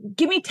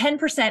 Give me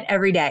 10%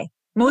 every day.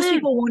 Most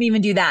people won't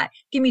even do that.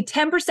 Give me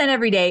 10%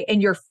 every day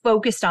and you're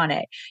focused on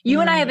it.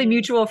 You and I have a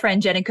mutual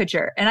friend, Jenna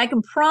Kutcher, and I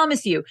can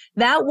promise you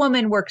that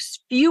woman works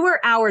fewer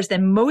hours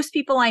than most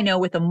people I know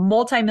with a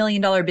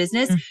multi-million-dollar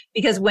business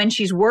because when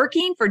she's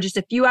working for just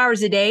a few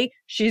hours a day,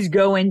 she's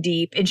going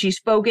deep and she's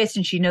focused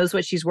and she knows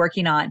what she's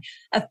working on.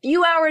 A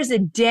few hours a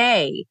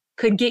day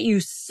could get you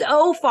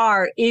so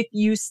far if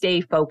you stay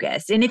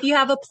focused and if you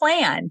have a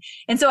plan.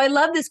 And so I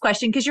love this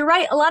question because you're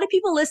right. A lot of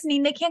people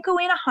listening, they can't go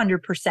in 100%.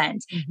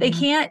 Mm-hmm. They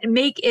can't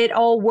make it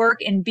all work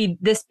and be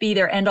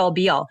their end all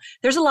be all.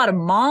 There's a lot of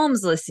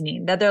moms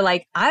listening that they're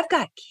like, I've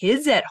got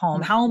kids at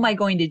home. How am I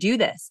going to do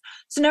this?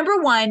 So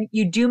number one,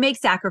 you do make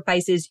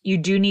sacrifices. You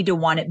do need to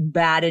want it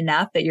bad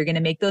enough that you're going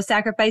to make those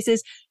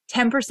sacrifices.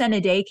 10%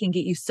 a day can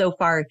get you so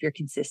far if you're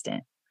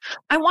consistent.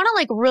 I want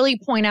to really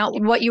point out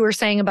what you were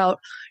saying about,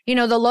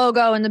 the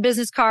logo and the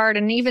business card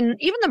and even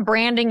the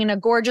branding and a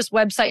gorgeous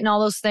website and all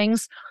those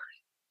things.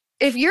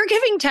 If you're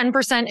giving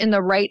 10% in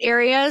the right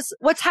areas,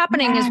 what's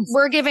happening is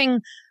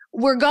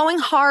we're going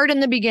hard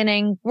in the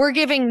beginning. We're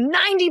giving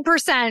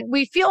 90%.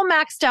 We feel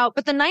maxed out,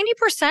 but the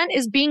 90%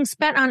 is being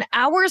spent on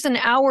hours and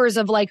hours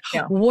of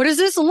what does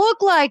this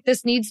look like?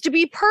 This needs to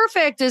be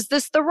perfect. Is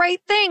this the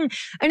right thing?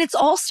 And it's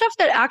all stuff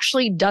that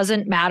actually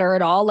doesn't matter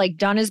at all.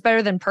 Done is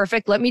better than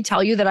perfect. Let me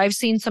tell you that I've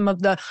seen some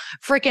of the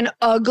freaking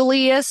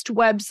ugliest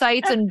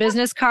websites and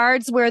business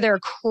cards where they're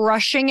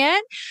crushing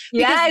it.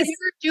 Because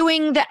they're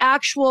doing the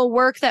actual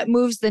work that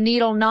moves the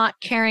needle, not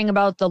caring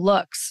about the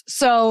looks.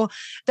 So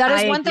that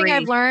is one thing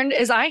I've learned.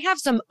 Is I have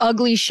some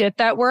ugly shit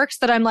that works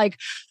that I'm like,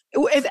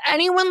 if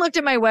anyone looked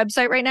at my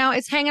website right now,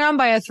 it's hanging on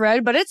by a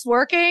thread, but it's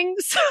working.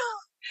 So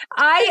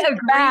I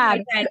agree.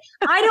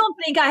 I don't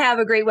think I have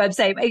a great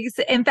website.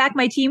 In fact,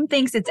 my team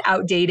thinks it's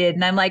outdated.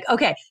 And I'm like,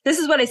 okay, this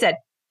is what I said.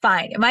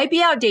 Fine. It might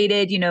be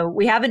outdated.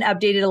 We haven't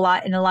updated a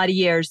lot in a lot of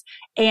years.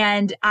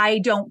 And I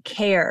don't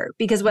care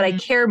because what I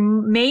care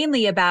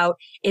mainly about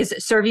is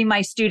serving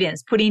my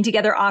students, putting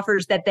together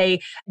offers that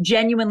they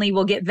genuinely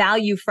will get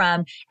value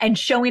from and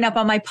showing up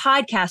on my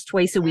podcast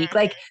twice a week.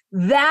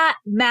 That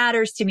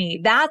matters to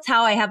me. That's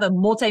how I have a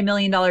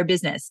multi-million-dollar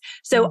business.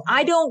 So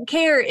I don't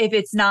care if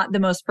it's not the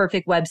most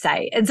perfect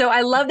website. And so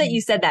I love that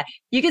you said that.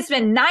 You can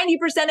spend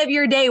 90% of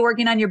your day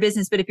working on your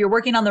business, but if you're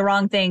working on the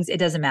wrong things, it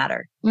doesn't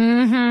matter.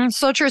 Mm-hmm.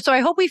 So true. So I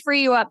hope we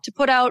free you up to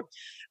put out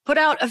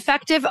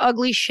effective,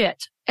 ugly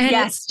shit. And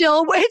it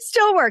still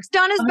works.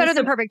 Done is better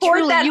than perfect.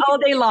 Truly, that all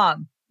day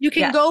long. You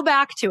can go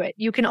back to it.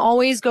 You can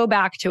always go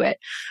back to it.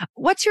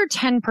 What's your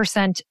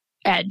 10%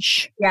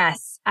 edge?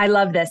 Yes, I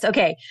love this.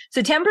 Okay.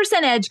 So 10%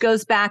 edge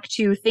goes back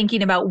to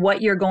thinking about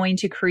what you're going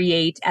to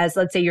create as,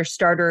 let's say, your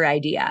starter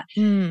idea.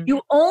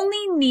 You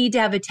only need to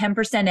have a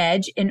 10%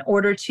 edge in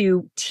order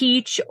to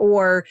teach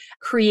or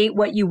create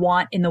what you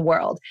want in the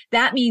world.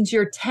 That means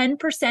you're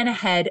 10%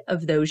 ahead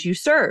of those you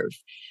serve.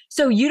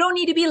 So you don't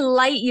need to be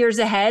light years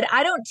ahead.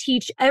 I don't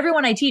teach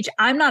everyone I teach.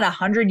 I'm not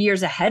 100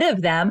 years ahead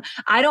of them.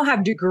 I don't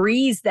have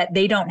degrees that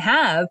they don't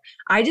have.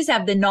 I just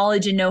have the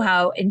knowledge and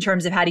know-how in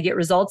terms of how to get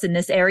results in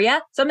this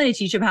area. So I'm going to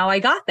teach them how I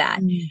got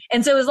that.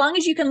 And so as long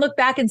as you can look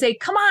back and say,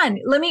 come on,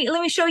 let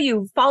me show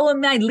you, follow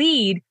my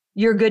lead,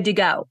 you're good to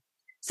go.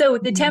 So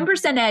the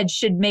 10% edge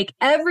should make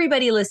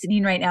everybody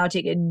listening right now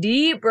take a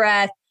deep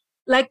breath,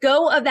 let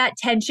go of that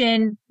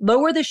tension,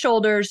 lower the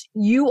shoulders.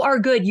 You are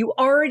good. You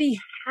already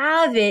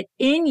have it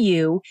in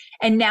you.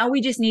 And now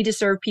we just need to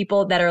serve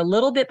people that are a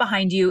little bit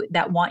behind you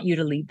that want you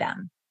to lead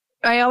them.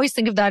 I always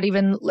think of that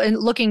even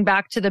looking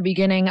back to the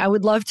beginning. I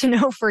would love to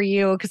know for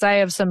you, because I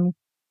have some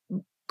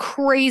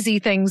crazy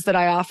things that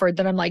I offered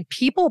that I'm like,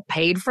 people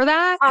paid for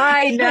that?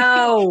 I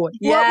know.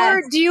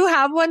 Do you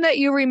have one that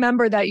you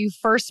remember that you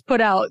first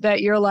put out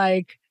that you're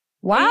like,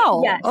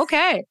 wow,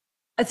 okay.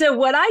 So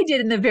what I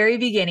did in the very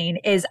beginning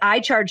is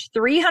I charged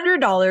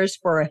 $300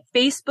 for a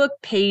Facebook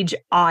page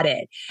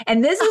audit.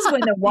 And this is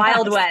when the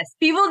Wild West,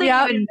 people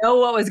didn't even know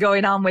what was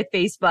going on with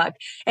Facebook.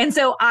 And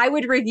so I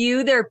would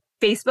review their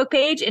Facebook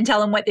page and tell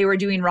them what they were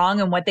doing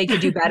wrong and what they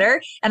could do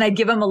better. And I'd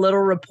give them a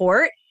little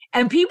report.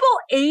 And people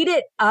ate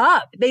it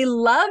up. They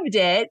loved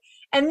it.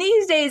 And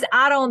these days,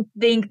 I don't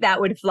think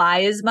that would fly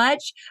as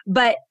much,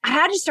 but I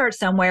had to start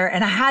somewhere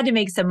and I had to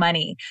make some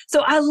money.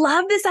 So I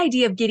love this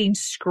idea of getting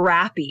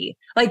scrappy.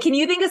 Can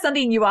you think of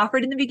something you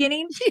offered in the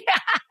beginning?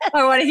 Yeah.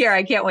 I want to hear.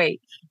 I can't wait.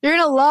 You're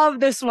going to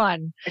love this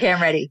one. Okay,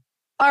 I'm ready.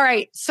 All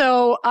right.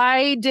 So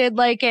I did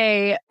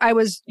I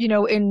was,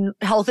 in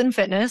health and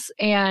fitness,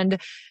 and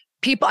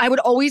I would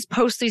always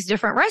post these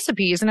different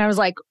recipes. And I was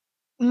like,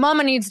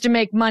 Mama needs to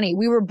make money.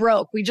 We were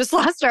broke. We just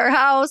lost our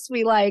house.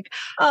 We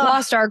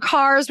lost our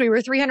cars. We were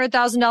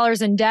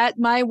 $300,000 in debt.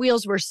 My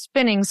wheels were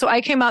spinning. So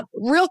I came up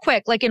real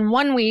quick, in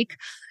 1 week.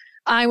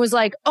 I was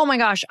like, oh my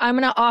gosh, I'm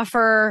going to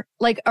offer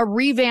a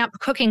revamp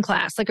cooking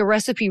class, a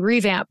recipe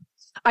revamp.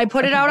 I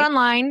put it out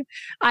online.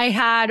 I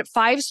had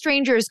 5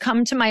 strangers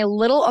come to my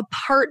little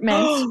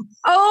apartment.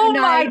 Oh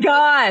my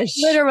gosh.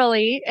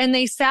 Literally. And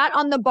they sat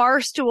on the bar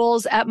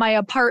stools at my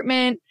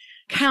apartment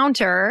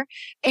counter,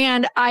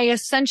 and I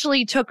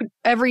essentially took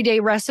everyday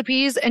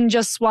recipes and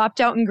just swapped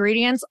out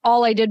ingredients.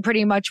 All I did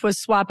pretty much was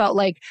swap out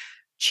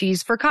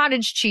cheese for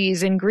cottage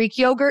cheese and Greek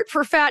yogurt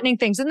for fattening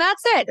things. And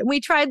that's it. And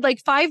we tried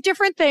 5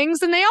 different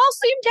things and they all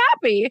seemed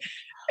happy.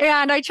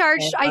 And I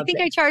charged, I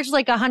think I charged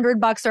 $100 or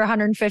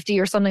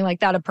 $150 or something like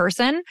that a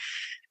person.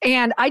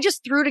 And I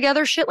just threw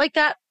together shit like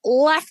that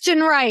left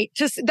and right.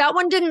 Just that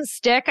one didn't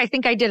stick. I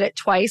think I did it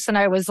twice and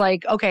I was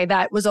like, okay,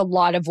 that was a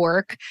lot of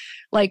work.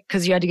 Like,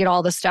 cause you had to get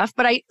all the stuff.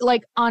 But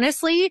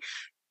honestly,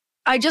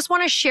 I just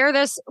want to share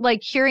this,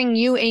 like hearing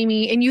you,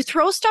 Amy, and you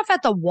throw stuff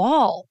at the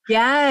wall.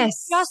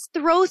 Yes. You just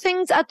throw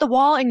things at the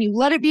wall and you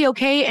let it be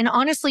okay. And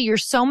honestly, you're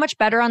so much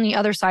better on the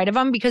other side of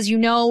them because you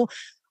know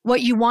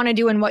what you want to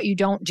do and what you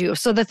don't do.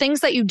 So the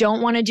things that you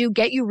don't want to do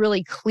get you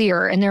really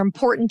clear, and they're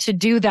important to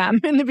do them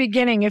in the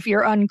beginning if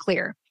you're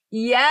unclear.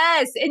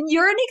 Yes. And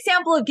you're an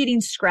example of getting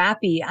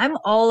scrappy. I'm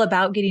all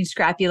about getting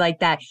scrappy like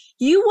that.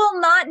 You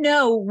will not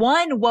know,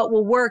 one, what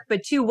will work,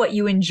 but two, what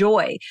you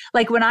enjoy.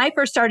 Like when I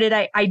first started,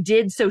 I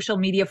did social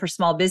media for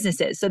small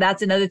businesses. So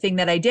that's another thing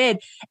that I did.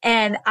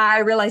 And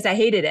I realized I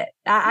hated it.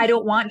 I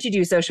don't want to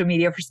do social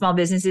media for small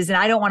businesses and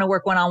I don't want to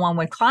work one-on-one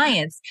with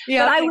clients.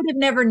 Yeah. But I would have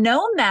never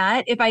known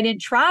that if I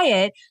didn't try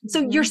it.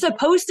 So you're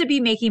supposed to be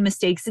making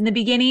mistakes in the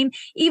beginning,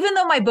 even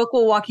though my book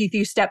will walk you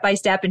through step by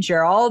step and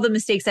share all the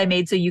mistakes I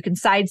made so you can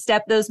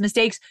sidestep those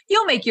mistakes.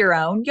 You'll make your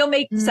own. You'll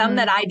make some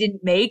that I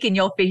didn't make and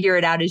you'll figure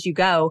it out as you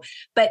go.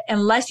 But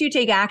unless you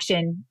take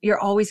action, you're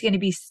always going to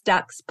be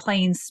stuck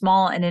playing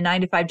small in a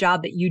 9-to-5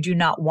 job that you do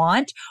not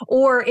want,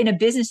 or in a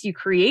business you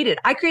created.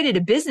 I created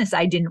a business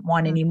I didn't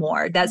want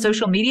anymore. That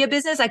social media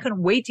business, I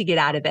couldn't wait to get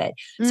out of it.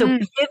 So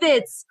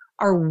pivots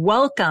are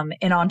welcome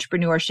in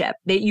entrepreneurship,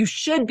 that you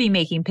should be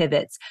making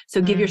pivots.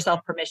 So give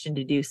yourself permission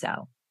to do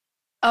so.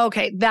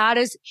 Okay. That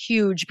is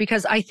huge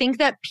because I think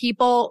that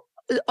people,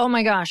 oh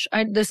my gosh,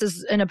 this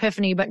is an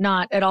epiphany, but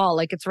not at all.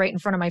 Like it's right in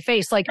front of my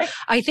face. Like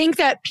I think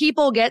that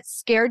people get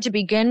scared to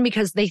begin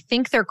because they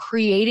think they're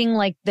creating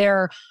like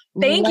their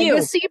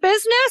legacy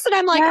business. And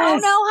I'm like, oh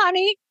no,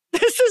 honey.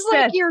 This is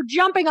like your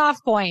jumping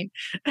off point.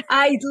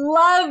 I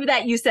love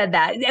that you said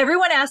that.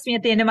 Everyone asks me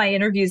at the end of my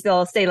interviews,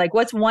 they'll say like,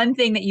 what's one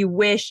thing that you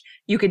wish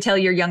you could tell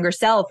your younger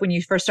self when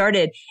you first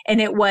started? And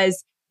it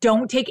was,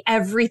 don't take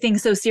everything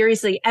so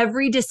seriously.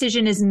 Every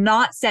decision is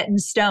not set in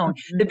stone.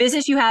 The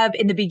business you have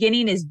in the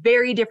beginning is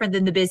very different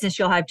than the business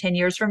you'll have 10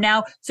 years from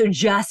now. So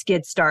just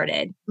get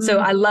started. So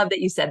I love that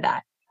you said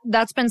that.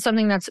 That's been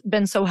something that's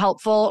been so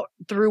helpful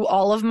through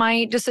all of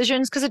my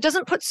decisions because it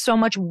doesn't put so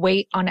much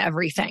weight on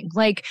everything.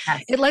 Like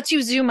it lets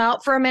you zoom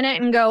out for a minute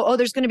and go, oh,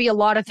 there's going to be a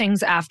lot of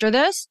things after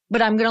this,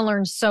 but I'm going to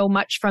learn so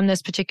much from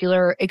this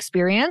particular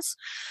experience.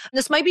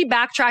 This might be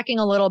backtracking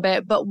a little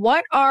bit, but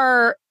what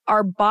are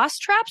boss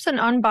traps and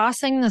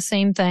unbossing the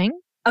same thing?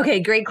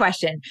 Okay, great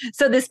question.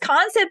 So this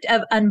concept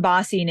of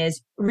unbossing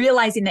is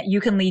realizing that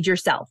you can lead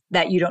yourself,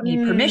 that you don't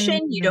need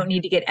permission. You don't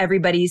need to get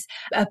everybody's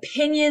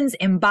opinions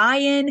and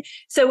buy-in.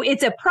 So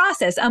it's a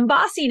process.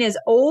 Unbossing is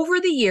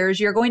over the years,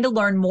 you're going to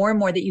learn more and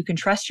more that you can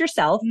trust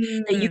yourself,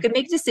 that you can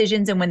make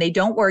decisions. And when they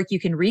don't work, you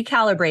can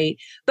recalibrate.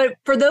 But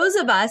for those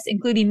of us,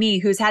 including me,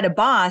 who's had a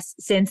boss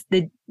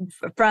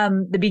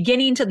from the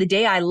beginning to the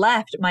day I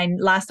left my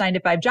last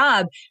 9-to-5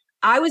 job,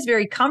 I was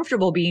very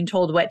comfortable being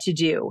told what to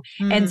do.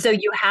 And so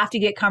you have to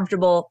get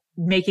comfortable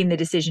making the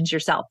decisions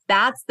yourself.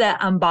 That's the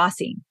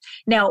unbossing.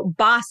 Now,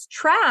 boss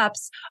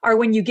traps are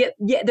when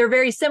they're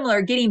very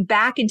similar, getting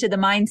back into the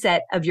mindset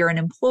of you're an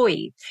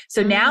employee.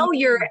 So now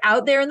you're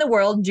out there in the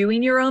world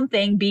doing your own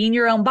thing, being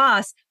your own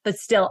boss, but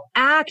still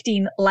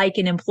acting like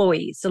an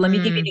employee. So let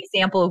me give you an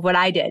example of what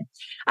I did.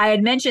 I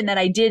had mentioned that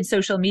I did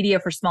social media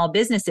for small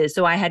businesses.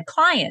 So I had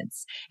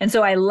clients. And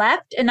so I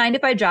left a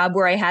 9-to-5 job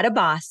where I had a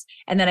boss.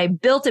 And then I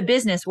built a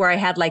business where I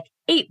had like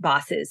 8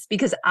 bosses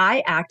because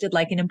I acted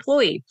like an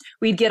employee.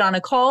 We'd get on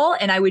a call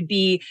and I would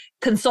be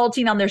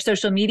consulting on their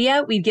social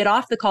media. We'd get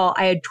off the call.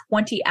 I had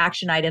 20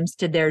 action items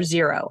to their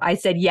 0. I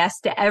said yes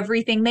to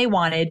everything they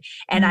wanted.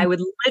 And I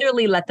would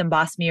literally let them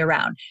boss me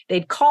around.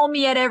 They'd call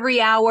me at every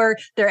hour.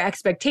 Their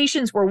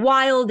expectations were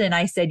wild. And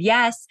I said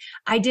yes.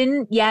 I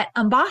didn't yet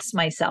unboss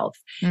myself.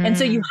 And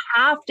so you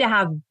have to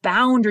have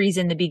boundaries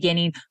in the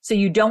beginning so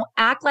you don't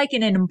act like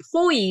an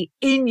employee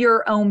in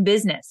your own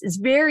business. It's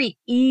very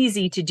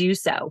easy to do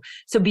so.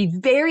 So be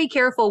very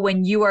careful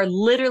when you are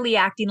literally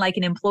acting like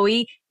an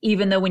employee,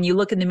 even though when you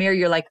look in the mirror,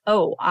 you're like,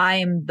 oh,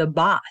 I'm the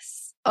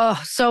boss.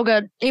 Oh, so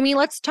good. Amy,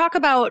 let's talk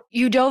about,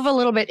 you dove a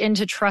little bit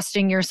into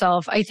trusting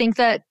yourself. I think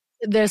that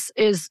this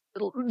is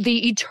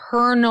the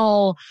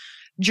eternal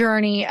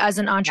journey as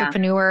an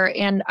entrepreneur.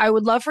 And I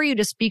would love for you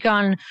to speak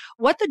on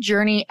what the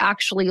journey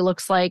actually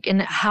looks like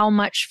and how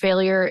much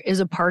failure is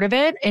a part of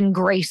it and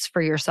grace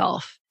for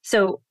yourself.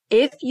 So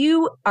if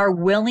you are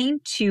willing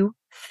to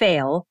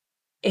fail,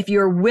 if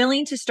you're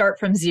willing to start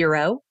from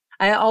 0,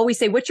 I always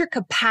say, what's your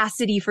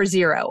capacity for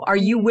 0? Are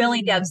you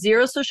willing to have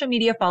 0 social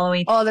media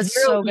following,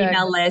 0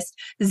 email list,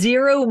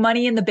 0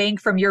 money in the bank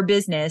from your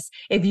business?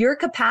 If your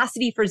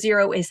capacity for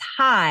 0 is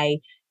high,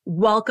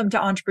 welcome to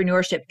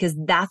entrepreneurship, because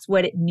that's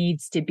what it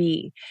needs to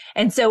be.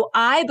 And so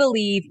I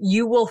believe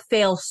you will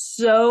fail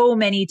so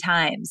many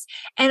times.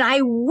 And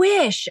I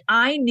wish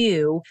I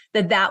knew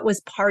that that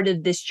was part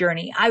of this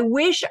journey. I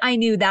wish I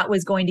knew that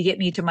was going to get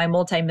me to my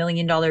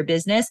multi-million-dollar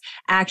business,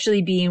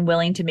 actually being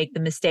willing to make the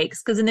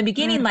mistakes. Because in the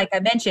beginning, like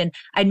I mentioned,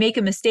 I'd make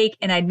a mistake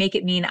and I'd make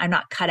it mean I'm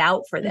not cut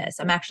out for this.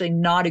 I'm actually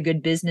not a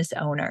good business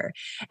owner.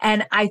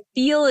 And I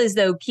feel as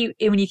though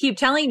when you keep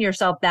telling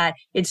yourself that,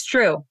 it's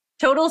true.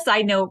 Total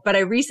side note, but I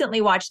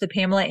recently watched the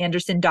Pamela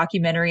Anderson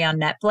documentary on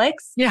Netflix.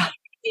 Yeah.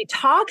 She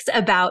talks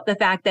about the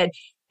fact that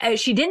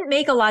she didn't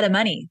make a lot of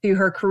money through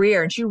her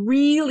career, and she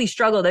really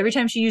struggled every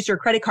time she used her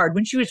credit card.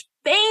 When she was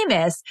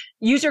famous,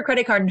 used her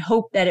credit card and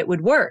hoped that it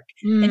would work.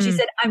 And she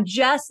said, I'm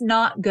just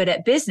not good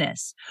at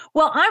business.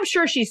 Well, I'm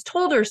sure she's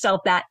told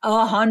herself that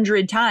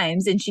 100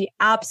 times, and she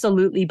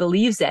absolutely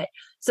believes it.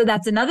 So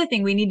that's another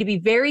thing. We need to be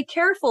very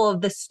careful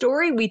of the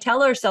story we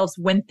tell ourselves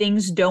when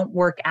things don't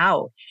work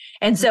out.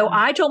 And so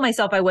I told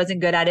myself I wasn't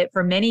good at it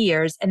for many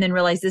years, and then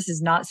realized this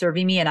is not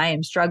serving me and I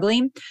am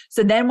struggling.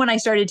 So then when I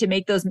started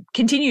to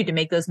continued to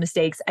make those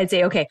mistakes, I'd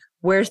say, okay,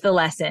 where's the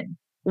lesson?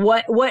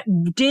 What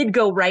did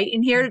go right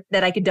in here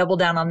that I could double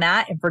down on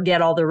that and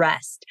forget all the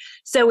rest?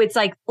 So it's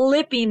like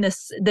flipping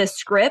the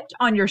script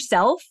on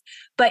yourself,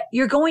 but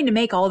you're going to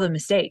make all the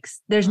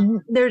mistakes. There's no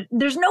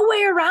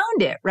way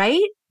around it,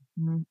 right?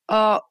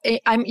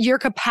 I'm your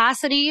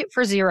capacity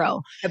for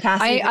zero.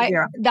 Capacity for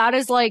zero. That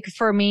is like,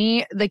 for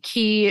me, the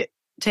key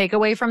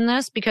takeaway from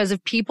this, because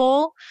if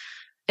people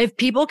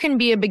can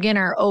be a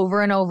beginner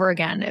over and over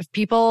again, if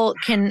people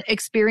can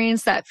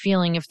experience that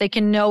feeling, if they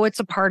can know it's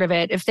a part of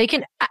it,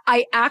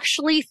 I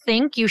actually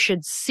think you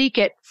should seek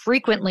it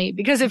frequently,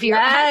 because if you're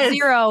at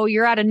zero,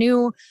 you're at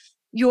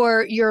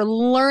you're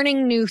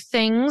learning new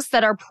things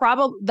that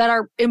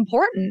are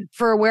important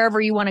for wherever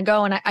you want to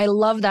go. And I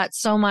love that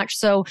so much.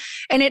 So,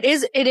 and it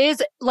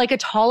is like a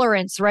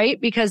tolerance,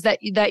 right? Because that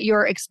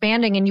you're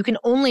expanding, and you can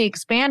only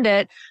expand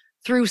it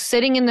through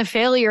sitting in the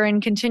failure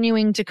and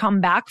continuing to come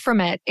back from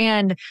it.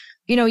 And,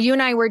 you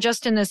and I were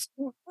just in this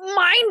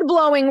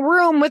mind-blowing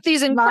room with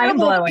these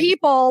incredible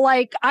people.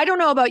 Like, I don't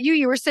know about you.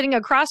 You were sitting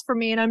across from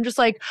me, and I'm just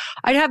like,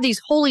 I'd have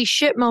these holy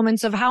shit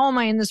moments of how am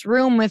I in this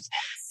room with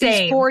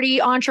these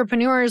 40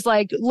 entrepreneurs?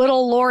 Like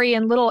little Lori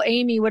and little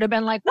Amy would have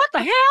been like, what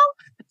the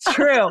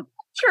hell?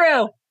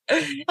 True.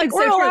 Like,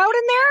 we're allowed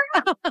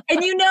in there? And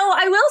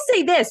I will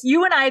say this,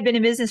 you and I have been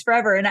in business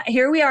forever, and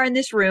here we are in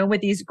this room with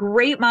these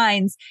great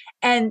minds.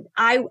 And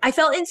I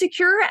felt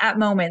insecure at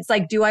moments.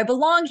 Like, do I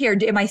belong here?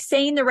 Am I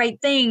saying the right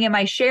thing? Am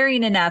I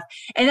sharing enough?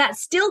 And that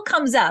still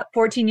comes up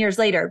 14 years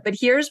later. But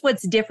here's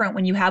what's different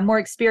when you have more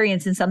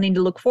experience and something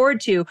to look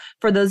forward to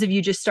for those of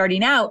you just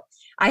starting out.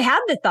 I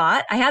had the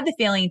thought, I had the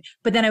feeling,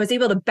 but then I was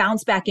able to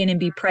bounce back in and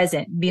be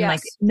present, being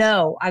like,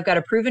 no, I've got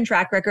a proven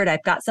track record.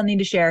 I've got something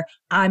to share.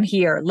 I'm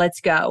here.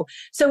 Let's go.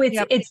 So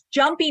it's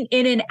jumping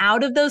in and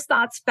out of those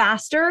thoughts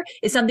faster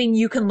is something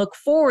you can look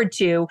forward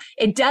to.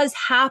 It does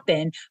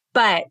happen,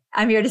 but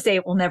I'm here to say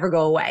it will never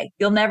go away.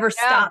 You'll never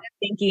stop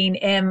thinking,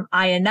 am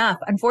I enough?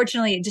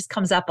 Unfortunately, it just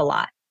comes up a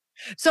lot.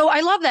 So I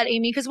love that,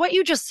 Amy, because what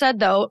you just said,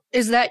 though,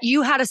 is that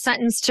you had a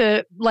sentence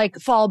to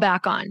fall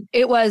back on.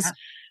 It was,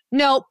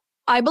 nope.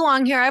 I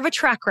belong here. I have a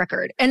track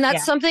record. And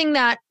that's something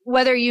that,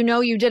 whether you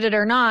did it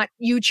or not,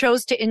 you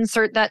chose to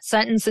insert that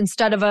sentence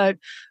instead of a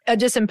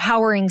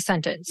disempowering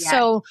sentence. Yeah.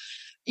 So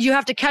you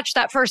have to catch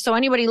that first. So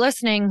anybody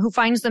listening who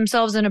finds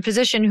themselves in a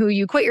position who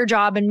you quit your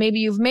job and maybe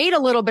you've made a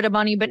little bit of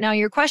money, but now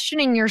you're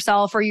questioning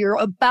yourself or you're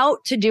about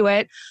to do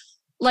it,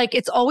 like,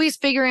 it's always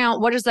figuring out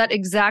what is that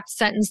exact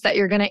sentence that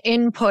you're going to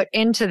input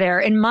into there.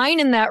 And mine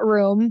in that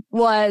room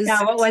was...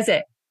 Yeah, what was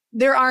it?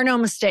 There are no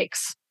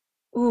mistakes.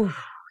 Ooh.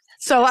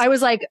 So I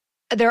was like,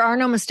 there are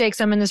no mistakes.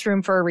 I'm in this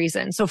room for a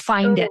reason. So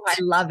find it. I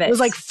love it. It was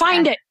like,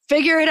 find it,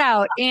 figure it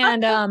out.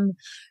 And,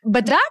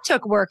 but that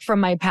took work from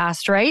my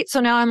past, right? So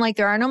now I'm like,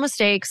 there are no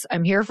mistakes.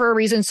 I'm here for a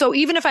reason. So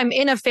even if I'm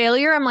in a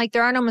failure, I'm like,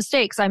 there are no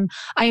mistakes. I'm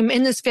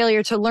in this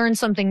failure to learn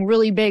something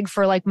really big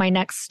for like my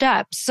next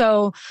step.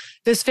 So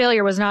this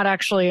failure was not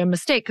actually a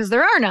mistake because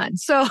there are none.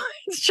 So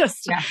it's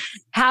just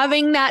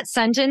having that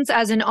sentence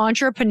as an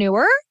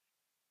entrepreneur,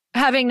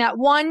 having that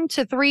 1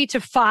 to 3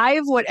 to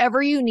 5, whatever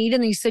you need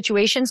in these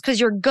situations, because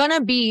you're going to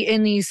be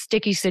in these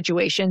sticky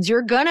situations.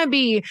 You're going to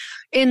be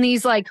in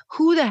these like,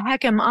 who the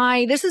heck am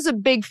I? This is a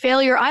big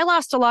failure. I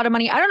lost a lot of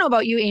money. I don't know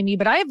about you, Amy,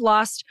 but I've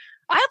lost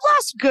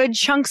good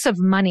chunks of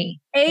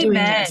money.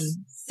 Amen.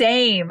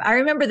 Same. I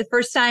remember the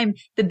first time,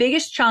 the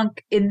biggest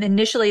chunk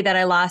initially that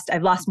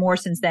I've lost more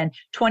since then,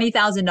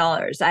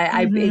 $20,000.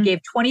 I gave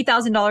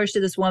 $20,000 to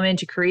this woman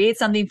to create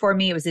something for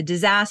me. It was a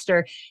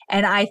disaster.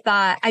 And I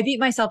thought, I beat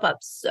myself up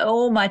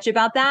so much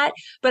about that.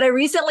 But I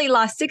recently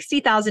lost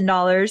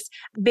 $60,000,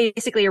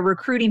 basically a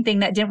recruiting thing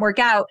that didn't work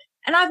out.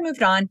 And I've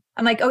moved on.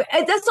 I'm like,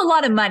 okay, that's a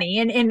lot of money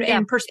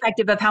in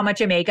perspective of how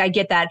much I make. I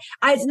get that.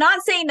 It's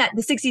not saying that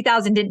the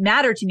 60,000 didn't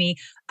matter to me.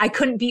 I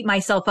couldn't beat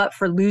myself up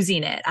for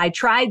losing it. I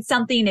tried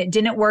something. It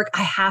didn't work.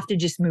 I have to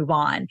just move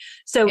on.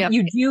 So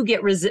you do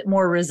get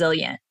more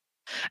resilient.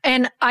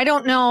 And I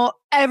don't know,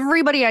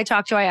 everybody I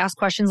talk to, I ask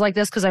questions like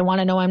this because I want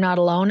to know I'm not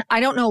alone. I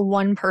don't know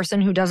one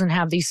person who doesn't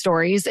have these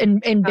stories in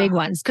big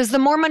ones. Because the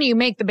more money you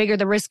make, the bigger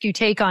the risk you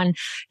take on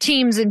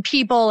teams and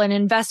people and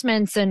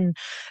investments. And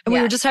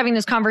we were just having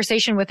this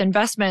conversation with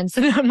investments.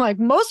 And I'm like,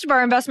 most of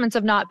our investments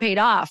have not paid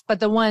off. But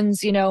the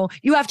ones, you know,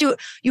 you have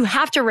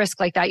to risk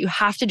like that. You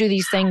have to do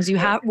these things. You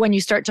have, when you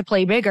start to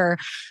play bigger.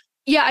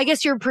 Yeah, I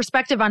guess your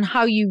perspective on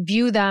how you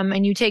view them,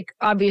 and you take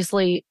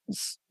obviously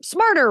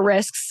smarter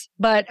risks,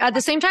 but at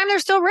the same time,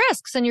 there's still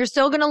risks and you're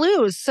still going to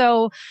lose.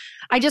 So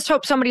I just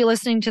hope somebody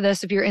listening to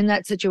this, if you're in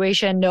that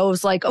situation,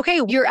 knows like, okay,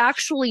 you're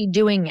actually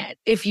doing it.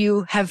 If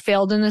you have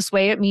failed in this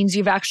way, it means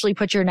you've actually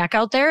put your neck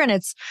out there and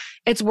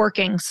it's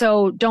working.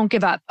 So don't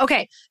give up.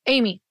 Okay,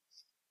 Amy,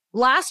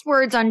 last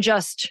words on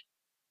just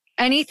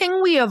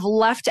anything we have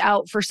left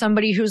out for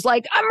somebody who's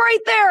like, I'm right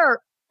there.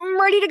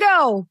 I'm ready to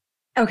go.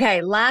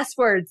 Okay, last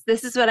words.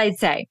 This is what I'd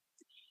say.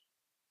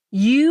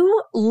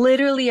 You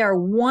literally are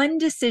one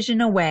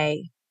decision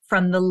away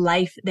from the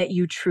life that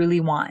you truly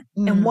want.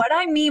 And what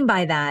I mean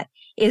by that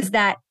is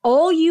that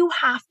all you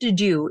have to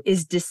do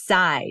is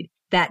decide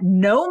that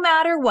no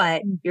matter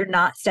what, you're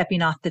not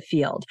stepping off the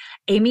field.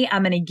 Amy,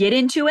 I'm going to get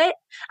into it.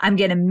 I'm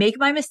going to make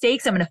my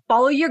mistakes. I'm going to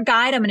follow your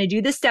guide. I'm going to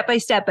do this step by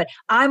step, but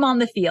I'm on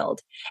the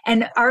field.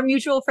 And our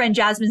mutual friend,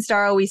 Jasmine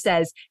Star, always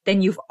says,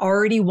 then you've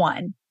already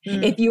won.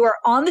 If you are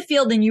on the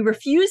field and you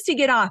refuse to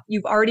get off,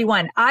 you've already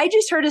won. I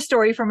just heard a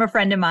story from a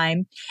friend of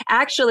mine.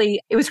 Actually,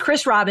 it was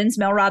Chris Robbins,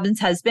 Mel Robbins'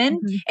 husband.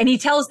 And he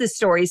tells this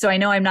story. So I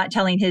know I'm not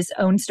telling his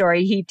own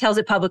story. He tells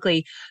it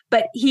publicly,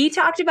 but he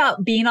talked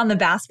about being on the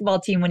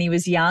basketball team when he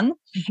was young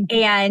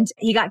and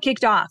he got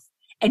kicked off.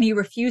 And he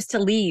refused to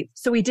leave.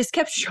 So he just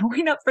kept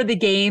showing up for the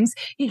games.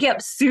 He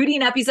kept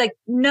suiting up. He's like,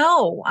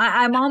 no,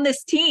 I'm on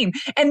this team.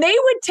 And they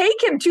would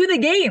take him to the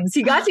games.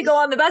 He got to go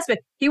on the bus, but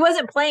he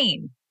wasn't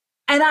playing.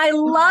 And I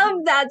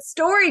love that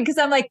story because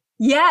I'm like,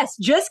 yes,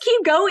 just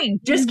keep going.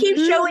 Just keep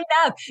showing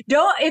up.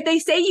 If they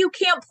say you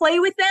can't play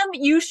with them,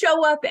 you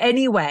show up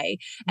anyway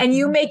and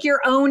you make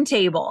your own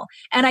table.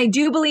 And I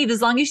do believe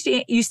as long as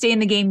you stay in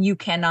the game, you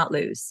cannot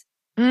lose.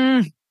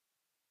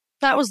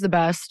 That was the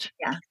best.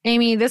 Yeah.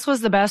 Amy, this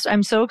was the best.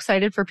 I'm so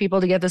excited for people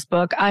to get this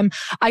book.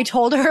 I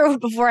told her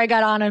before I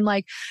got on, I'm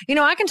like, you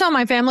know, I can tell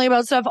my family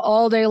about stuff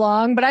all day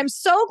long, but I'm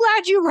so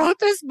glad you wrote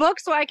this book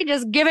so I can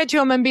just give it to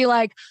them and be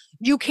like,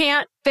 you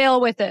can't fail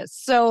with this.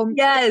 So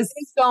yes,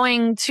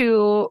 going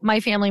to my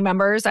family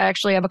members. I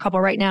actually have a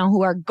couple right now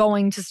who are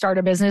going to start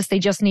a business. They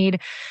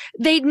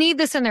need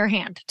this in their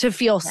hand to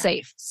feel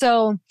safe.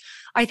 So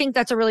I think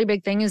that's a really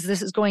big thing is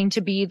this is going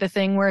to be the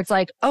thing where it's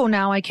like, oh,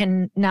 now I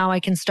can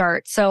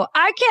start. So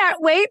I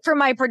can't wait for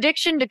my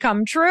prediction to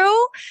come true.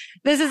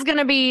 This is going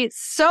to be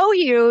so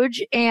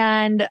huge.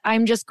 And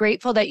I'm just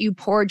grateful that you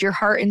poured your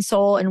heart and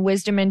soul and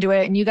wisdom into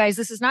it. And you guys,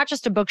 this is not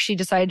just a book she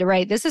decided to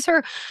write. This is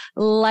her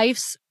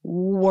life's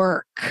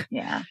work.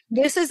 Yeah.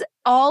 This is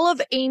all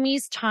of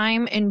Amy's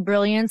time and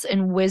brilliance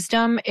and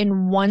wisdom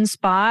in one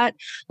spot.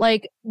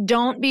 Like,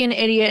 don't be an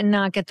idiot and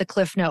not get the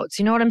Cliff Notes.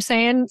 You know what I'm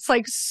saying? It's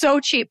like so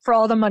cheap for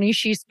all the money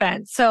she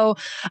spent. So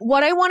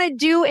what I want to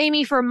do,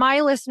 Amy, for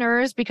my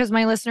listeners, because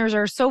my listeners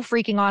are so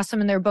freaking awesome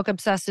and they're book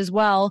obsessed as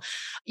well.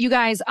 You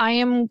guys, I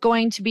am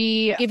going to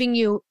be giving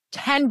you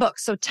 10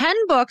 books. So 10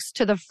 books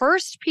to the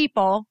first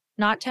people,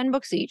 not 10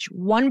 books each,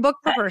 one book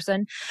per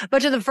person,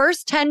 but to the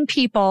first 10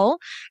 people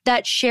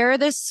that share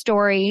this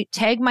story,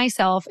 tag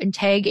myself and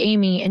tag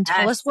Amy and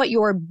tell us what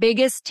your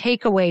biggest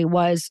takeaway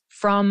was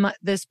from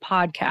this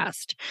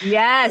podcast.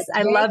 Yes,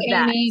 I love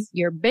that. Amy,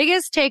 your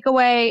biggest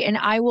takeaway, and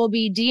I will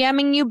be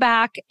DMing you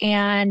back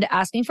and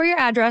asking for your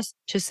address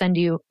to send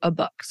you a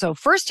book. So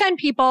first 10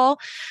 people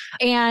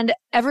and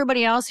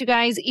everybody else, you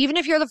guys, even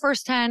if you're the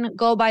first 10,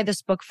 go buy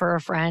this book for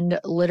a friend.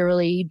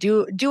 Literally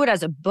do it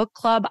as a book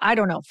club. I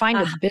don't know. Find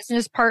a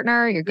business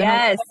partner. You're going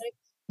to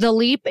the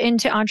leap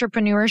into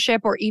entrepreneurship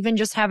or even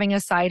just having a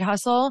side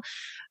hustle.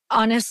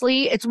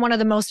 Honestly, it's one of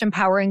the most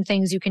empowering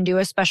things you can do,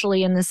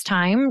 especially in this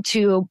time,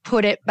 to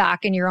put it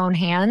back in your own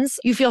hands.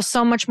 You feel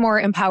so much more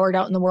empowered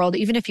out in the world.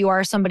 Even if you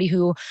are somebody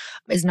who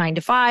is 9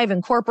 to 5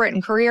 and corporate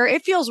and career,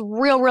 it feels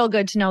real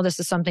good to know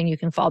this is something you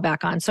can fall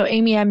back on. So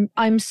Amy,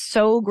 I'm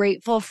so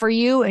grateful for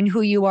you and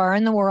who you are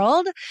in the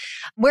world.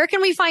 Where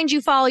can we find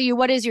you, follow you?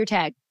 What is your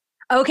tag?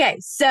 Okay.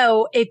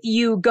 So if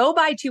you go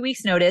by 2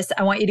 weeks notice,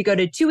 I want you to go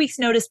to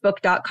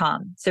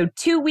 2weeksnoticebook.com. So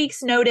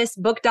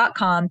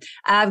 2weeksnoticebook.com.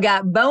 I've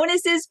got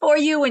bonuses for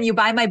you when you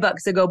buy my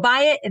book. So go buy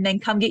it and then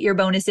come get your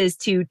bonuses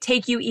to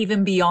take you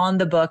even beyond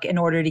the book in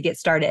order to get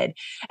started.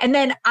 And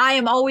then I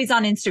am always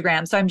on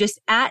Instagram. So I'm just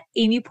at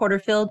Amy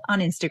Porterfield on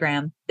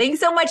Instagram.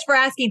 Thanks so much for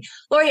asking.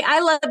 Lori,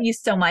 I love you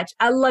so much.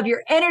 I love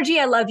your energy.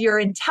 I love your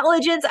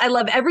intelligence. I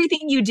love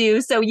everything you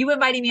do. So you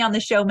inviting me on the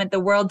show meant the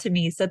world to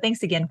me. So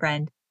thanks again,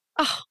 friend.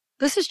 Oh,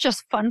 This is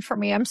just fun for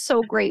me. I'm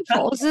so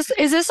grateful. Is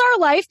this our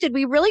life? Did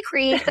we really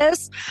create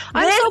this?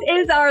 This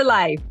is our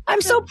life. I'm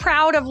so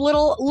proud of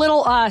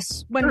little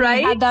us when we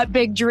had that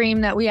big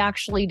dream that we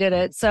actually did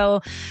it.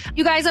 So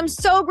you guys, I'm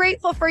so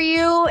grateful for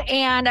you.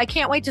 And I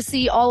can't wait to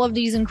see all of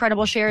these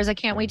incredible shares. I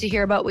can't wait to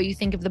hear about what you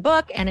think of the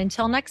book. And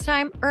until next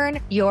time,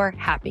 earn your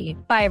happy.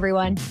 Bye,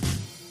 everyone.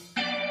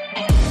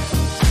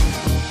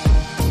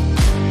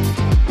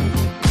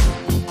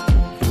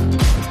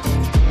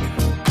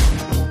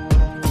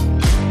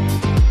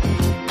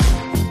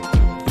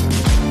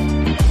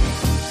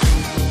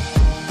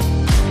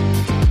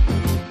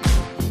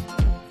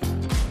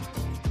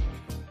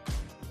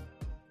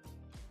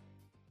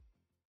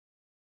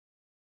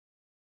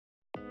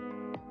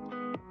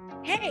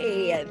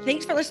 Hey,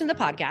 thanks for listening to the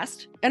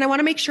podcast. And I want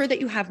to make sure that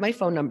you have my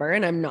phone number,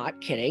 and I'm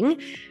not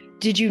kidding.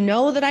 Did you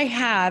know that I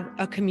have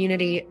a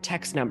community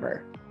text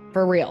number?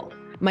 For real.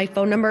 My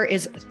phone number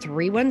is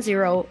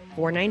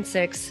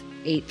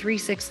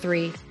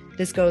 310-496-8363.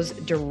 This goes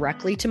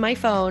directly to my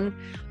phone.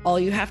 All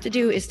you have to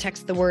do is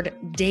text the word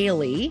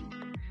daily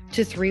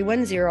to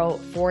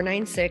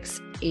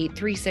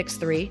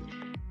 310-496-8363.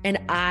 And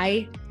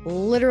I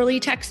literally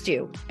text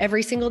you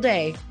every single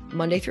day,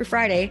 Monday through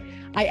Friday.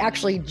 I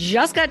actually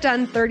just got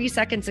done 30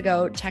 seconds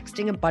ago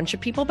texting a bunch of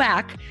people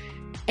back,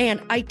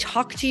 and I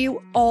talk to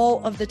you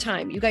all of the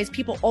time. You guys,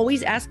 people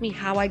always ask me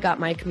how I got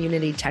my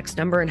community text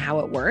number and how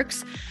it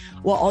works.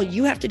 Well, all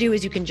you have to do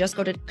is you can just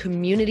go to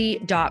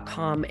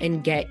community.com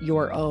and get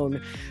your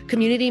own.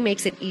 Community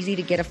makes it easy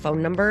to get a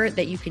phone number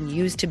that you can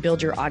use to build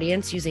your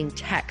audience using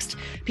text.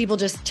 People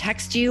just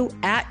text you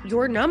at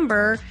your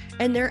number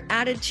and they're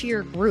added to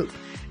your group.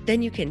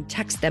 Then you can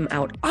text them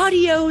out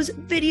audios,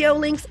 video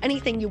links,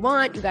 anything you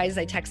want. You guys,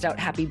 I text out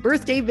happy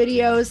birthday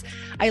videos.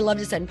 I love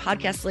to send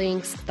podcast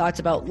links, thoughts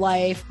about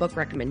life, book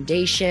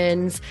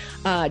recommendations,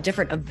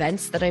 different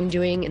events that I'm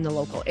doing in the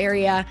local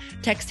area.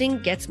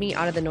 Texting gets me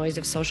out of the noise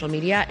of social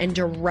media and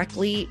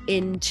directly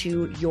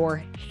into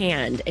your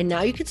hand. And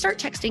now you can start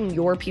texting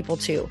your people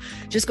too.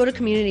 Just go to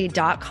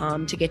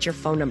community.com to get your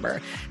phone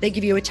number. They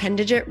give you a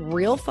 10-digit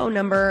real phone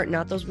number,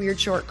 not those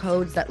weird short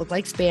codes that look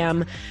like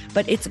spam,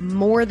 but it's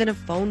more than a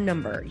phone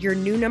number. Your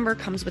new number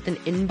comes with an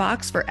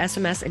inbox for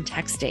SMS and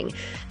texting.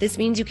 This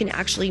means you can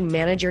actually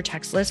manage your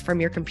text list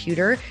from your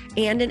computer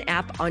and an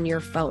app on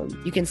your phone.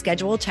 You can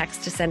schedule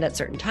text to send at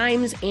certain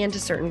times and to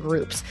certain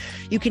groups.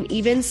 You can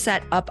even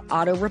set up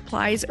auto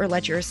replies or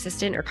let your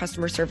assistant or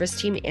customer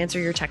service team answer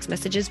your text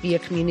messages via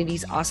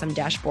Community's awesome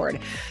dashboard.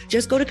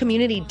 Just go to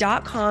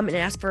community.com and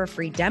ask for a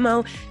free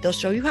demo. They'll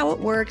show you how it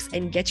works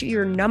and get you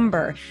your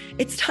number.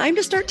 It's time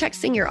to start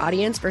texting your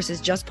audience versus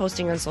just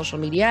posting on social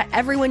media.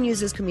 Everyone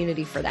uses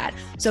Community for that.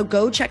 So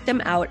go check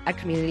them out at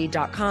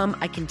community.com.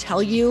 I can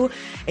tell you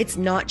it's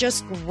not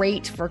just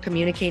great for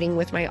communicating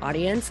with my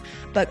audience,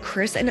 but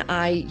Chris and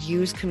I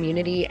use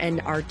Community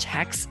and our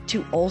texts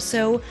to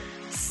also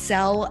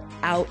sell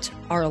out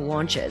our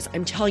launches.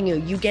 I'm telling you,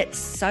 you get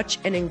such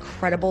an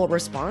incredible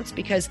response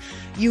because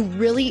you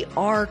really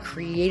are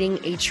creating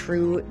a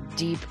true,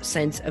 deep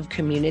sense of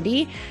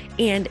community.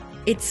 And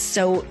it's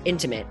so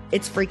intimate.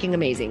 It's freaking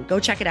amazing.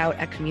 Go check it out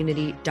at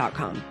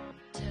community.com.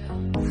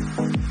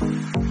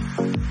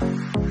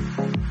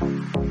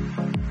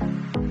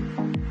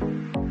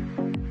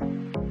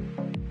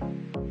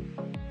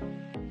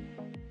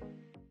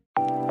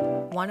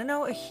 Want to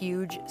know a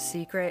huge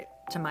secret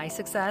to my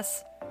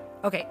success?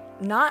 Okay,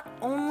 not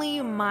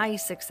only my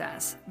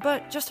success,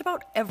 but just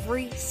about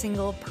every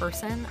single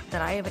person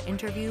that I have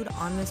interviewed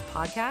on this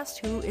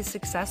podcast who is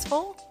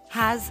successful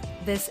has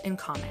this in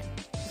common.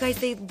 You guys,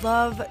 they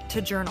love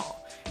to journal.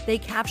 They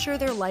capture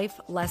their life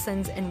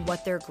lessons and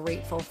what they're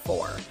grateful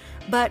for.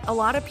 But a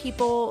lot of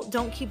people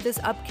don't keep this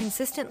up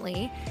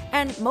consistently.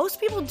 And most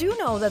people do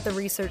know that the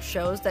research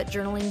shows that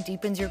journaling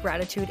deepens your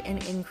gratitude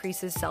and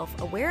increases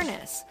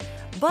self-awareness.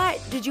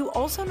 But did you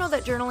also know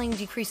that journaling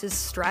decreases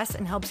stress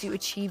and helps you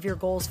achieve your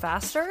goals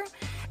faster?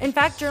 In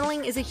fact,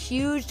 journaling is a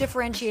huge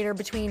differentiator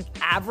between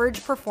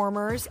average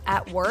performers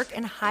at work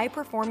and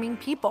high-performing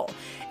people.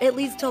 It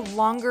leads to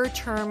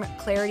longer-term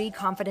clarity,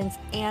 confidence,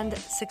 and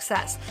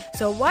success.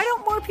 So why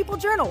don't more people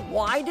journal?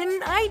 Why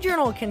didn't I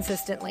journal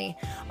consistently?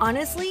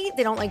 Honestly,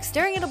 they don't like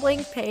staring at a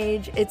blank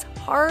page. It's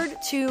hard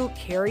to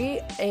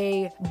carry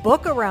a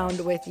book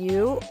around with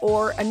you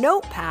or a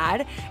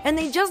notepad, and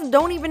they just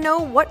don't even know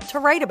what to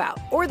write about,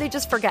 or they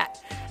just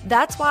forget.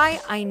 That's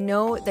why I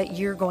know that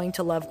you're going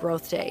to love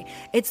Growth Day.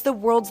 It's the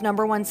world's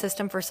 #1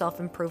 system for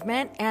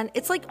self-improvement, and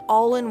it's like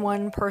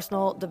all-in-one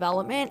personal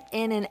development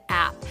in an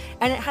app.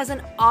 And it has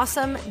an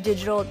awesome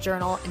digital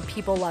journal, and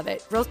people love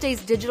it. Growth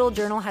Day's digital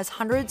journal has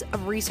hundreds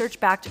of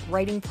research-backed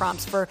writing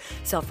prompts for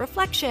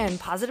self-reflection,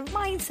 positive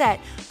mindset,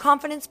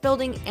 confidence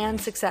building, and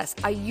success.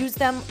 I use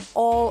them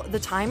all the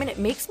time, and it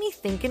makes me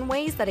think in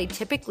ways that I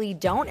typically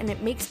don't, and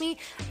it makes me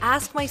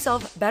ask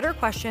myself better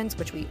questions,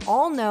 which we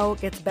all know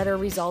gets better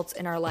results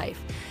in our life.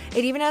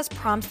 It even has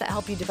prompts that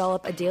help you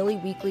develop a daily,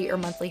 weekly, or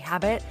monthly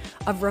habit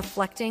of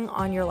reflecting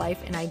on your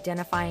life and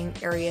identifying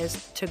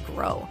areas to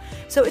grow.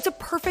 So it's a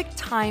perfect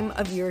time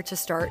of year to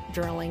start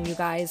journaling, you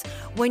guys.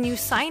 When you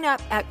sign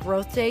up at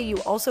Growth Day, you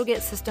also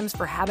get systems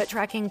for habit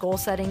tracking, goal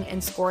setting,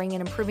 and scoring,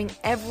 and improving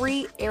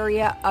every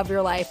area of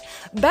your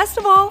life. Best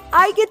of all,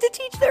 I get to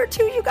teach there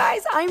too, you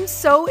guys. I'm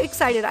so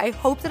excited. I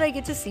hope that I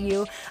get to see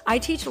you. I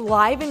teach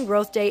live in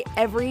Growth Day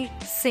every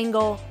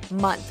single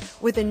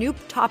month with a new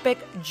topic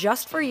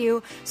just for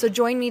you. So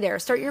join me there.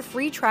 Start your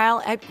free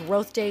trial at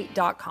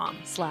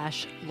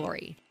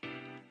growthday.com/Lori.